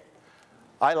 Okay,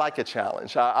 I like a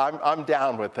challenge. I'm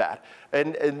down with that.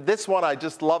 And this one, I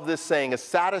just love this saying, a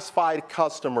satisfied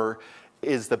customer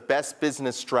is the best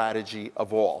business strategy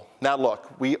of all. Now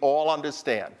look, we all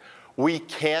understand, we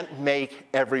can't make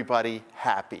everybody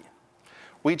happy.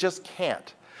 We just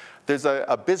can't. There's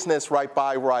a business right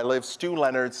by where I live, Stu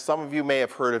Leonard's. Some of you may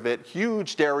have heard of it.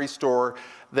 Huge dairy store.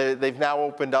 They've now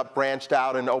opened up, branched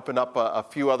out, and opened up a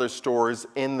few other stores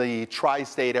in the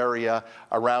tri-state area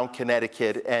around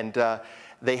Connecticut. And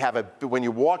they have when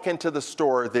you walk into the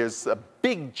store, there's a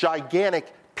big,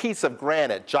 gigantic piece of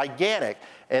granite, gigantic.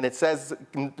 And it says,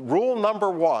 rule number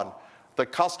 1, the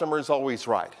customer's always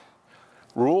right.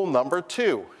 Rule number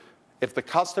 2, if the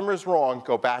customer's wrong,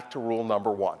 go back to rule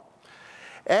number 1.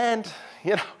 And,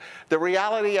 you know, the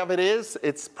reality of it is,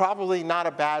 it's probably not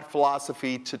a bad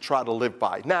philosophy to try to live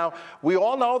by. Now, we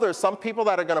all know there's some people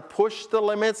that are going to push the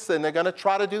limits, and they're going to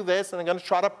try to do this, and they're going to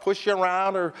try to push you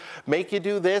around, or make you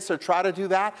do this, or try to do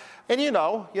that. And you've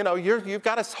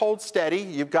got to hold steady.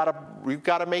 You've got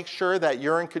to make sure that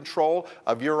you're in control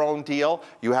of your own deal.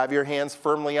 You have your hands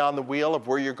firmly on the wheel of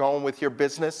where you're going with your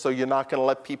business, so you're not going to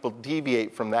let people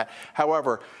deviate from that.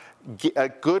 However, a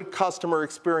good customer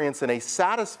experience and a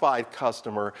satisfied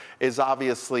customer is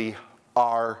obviously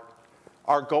our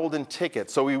golden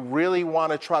ticket. So we really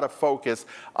want to try to focus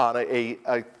on a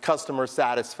customer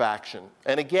satisfaction.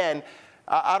 And again,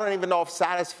 I don't even know if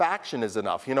satisfaction is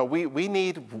enough. You know, we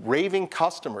need raving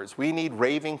customers. We need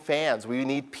raving fans. We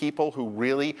need people who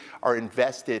really are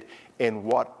invested in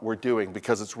what we're doing,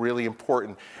 because it's really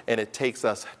important and it takes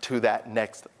us to that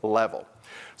next level.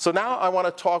 So now I want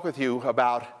to talk with you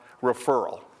about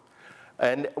referral.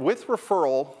 And with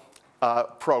referral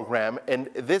program, and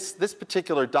this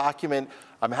particular document,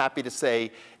 I'm happy to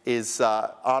say, is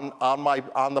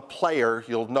on the player.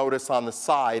 You'll notice on the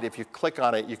side, if you click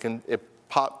on it, it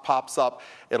pops up.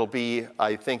 It'll be,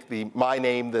 I think, my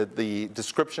name, the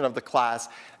description of the class,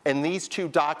 and these 2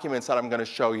 documents that I'm going to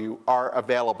show you are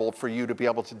available for you to be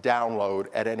able to download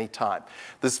at any time.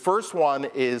 This first one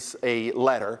is a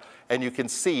letter, and you can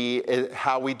see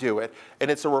how we do it,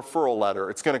 and it's a referral letter.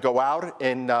 It's going to go out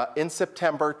in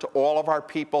September to all of our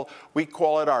people. We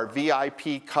call it our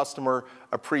VIP Customer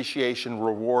Appreciation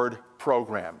Reward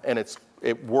Program, and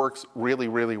it works really,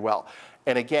 really well.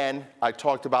 And again, I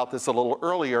talked about this a little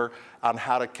earlier on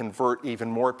how to convert even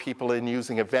more people in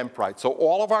using Eventbrite. So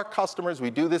all of our customers,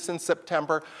 we do this in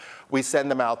September. We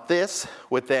send them out this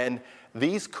with then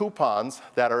these coupons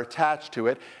that are attached to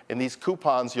it. And these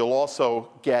coupons you'll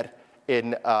also get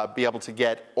be able to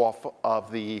get off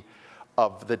of the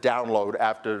download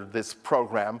after this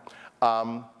program.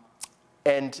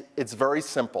 And it's very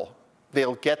simple.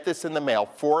 They'll get this in the mail,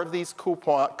 4 of these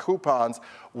coupons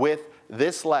with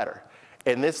this letter.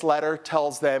 And this letter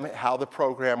tells them how the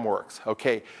program works.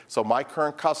 Okay, so my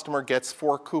current customer gets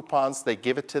 4 coupons. They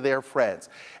give it to their friends.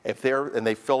 And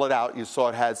they fill it out. You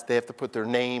saw they have to put their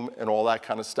name and all that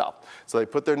kind of stuff. So they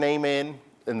put their name in,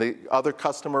 and the other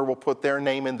customer will put their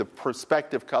name in, the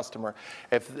prospective customer.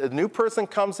 If a new person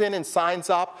comes in and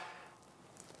signs up,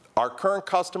 our current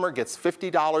customer gets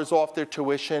 $50 off their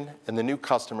tuition, and the new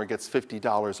customer gets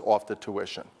 $50 off the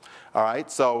tuition. All right,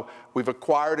 so we've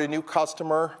acquired a new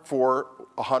customer for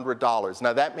 $100.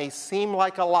 Now that may seem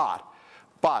like a lot,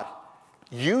 but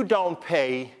you don't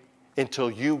pay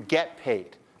until you get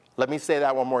paid. Let me say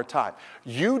that one more time.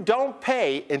 You don't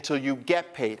pay until you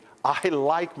get paid. I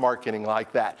like marketing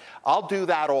like that. I'll do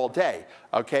that all day,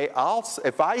 okay?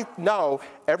 If I know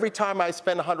every time I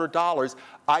spend $100,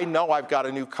 I know I've got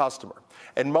a new customer.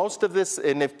 And most of this,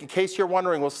 and in case you're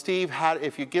wondering, well, Steve,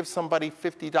 if you give somebody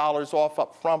 $50 off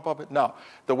up front of it, no.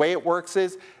 The way it works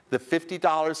is the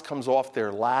 $50 comes off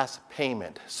their last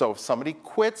payment. So if somebody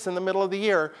quits in the middle of the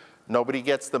year, nobody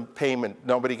gets the payment,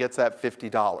 nobody gets that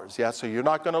 $50, yeah? So you're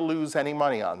not gonna lose any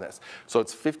money on this. So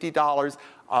it's $50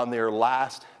 on their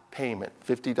last payment,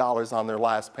 $50 on their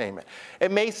last payment. It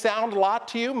may sound a lot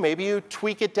to you. Maybe you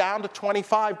tweak it down to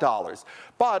 $25,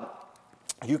 but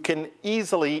you can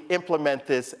easily implement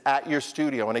this at your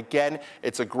studio. And again,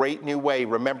 it's a great new way.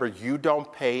 Remember, you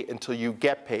don't pay until you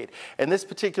get paid. And this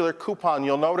particular coupon,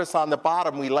 you'll notice on the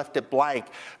bottom, we left it blank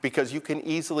because you can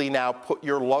easily now put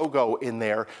your logo in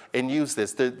there and use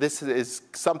this. This is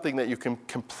something that you can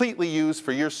completely use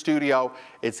for your studio.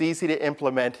 It's easy to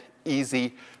implement,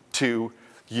 easy to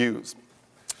use.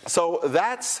 So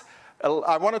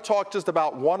I want to talk just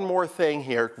about one more thing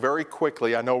here very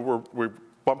quickly. I know we're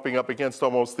bumping up against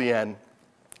almost the end.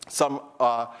 Some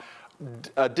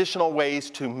additional ways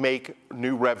to make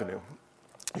new revenue.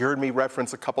 You heard me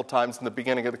reference a couple times in the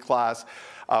beginning of the class.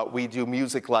 We do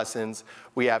music lessons.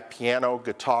 We have piano,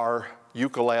 guitar,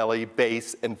 ukulele,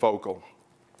 bass, and vocal.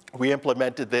 We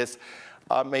implemented this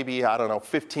maybe,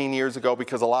 15 years ago,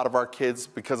 because a lot of our kids,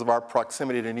 because of our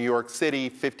proximity to New York City,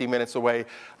 50 minutes away,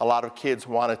 a lot of kids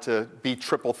wanted to be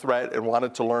triple threat and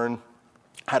wanted to learn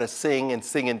how to sing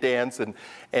and dance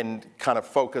and kind of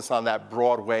focus on that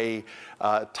Broadway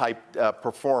type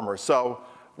performer. So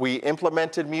we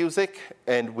implemented music,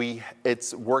 and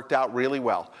it's worked out really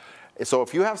well. So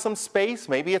if you have some space,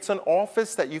 maybe it's an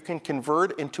office that you can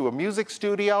convert into a music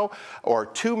studio or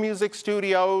 2 music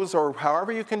studios, or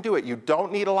however you can do it. You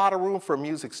don't need a lot of room for a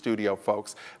music studio,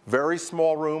 folks. Very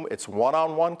small room. It's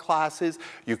one-on-one classes.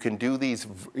 You can do these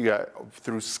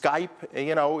through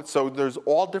Skype, so there's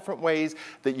all different ways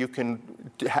that you can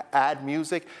add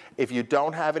music. If you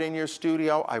don't have it in your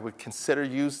studio, I would consider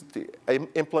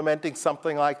implementing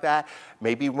something like that.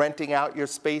 Maybe renting out your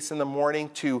space in the morning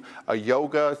to a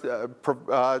yoga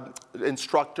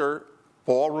instructor,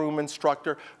 ballroom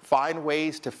instructor. Find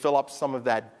ways to fill up some of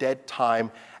that dead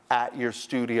time at your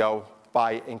studio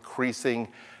by increasing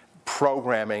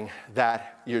programming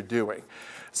that you're doing.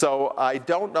 So I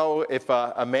don't know if,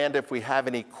 Amanda, if we have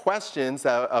any questions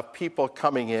of people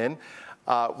coming in.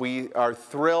 We are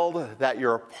thrilled that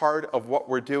you're a part of what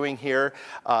we're doing here.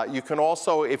 You can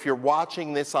also, if you're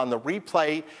watching this on the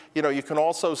replay, you can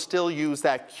also still use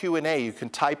that Q&A. You can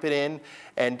type it in,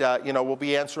 and we'll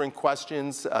be answering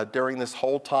questions during this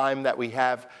whole time that we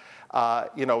have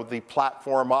the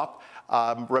platform up.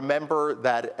 Remember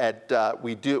that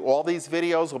we do all these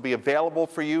videos will be available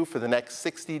for you for the next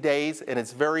 60 days, and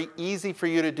it's very easy for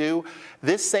you to do.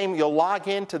 You'll log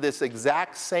into this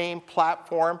exact same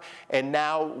platform, and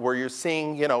now where you're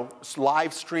seeing,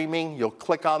 live streaming, you'll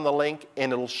click on the link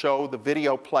and it'll show the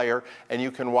video player, and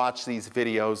you can watch these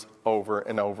videos over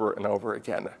and over and over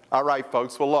again. All right,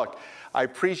 folks. Well, look, I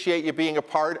appreciate you being a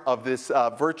part of this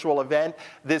virtual event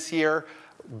this year.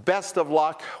 Best of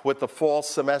luck with the fall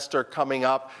semester coming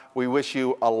up. We wish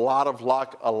you a lot of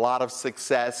luck, a lot of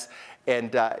success. And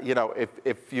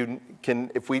if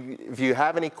you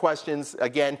have any questions,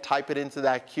 again, type it into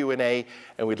that Q&A,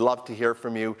 and we'd love to hear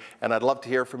from you. And I'd love to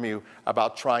hear from you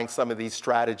about trying some of these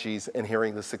strategies and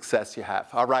hearing the success you have.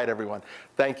 All right, everyone.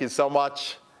 Thank you so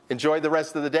much. Enjoy the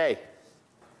rest of the day.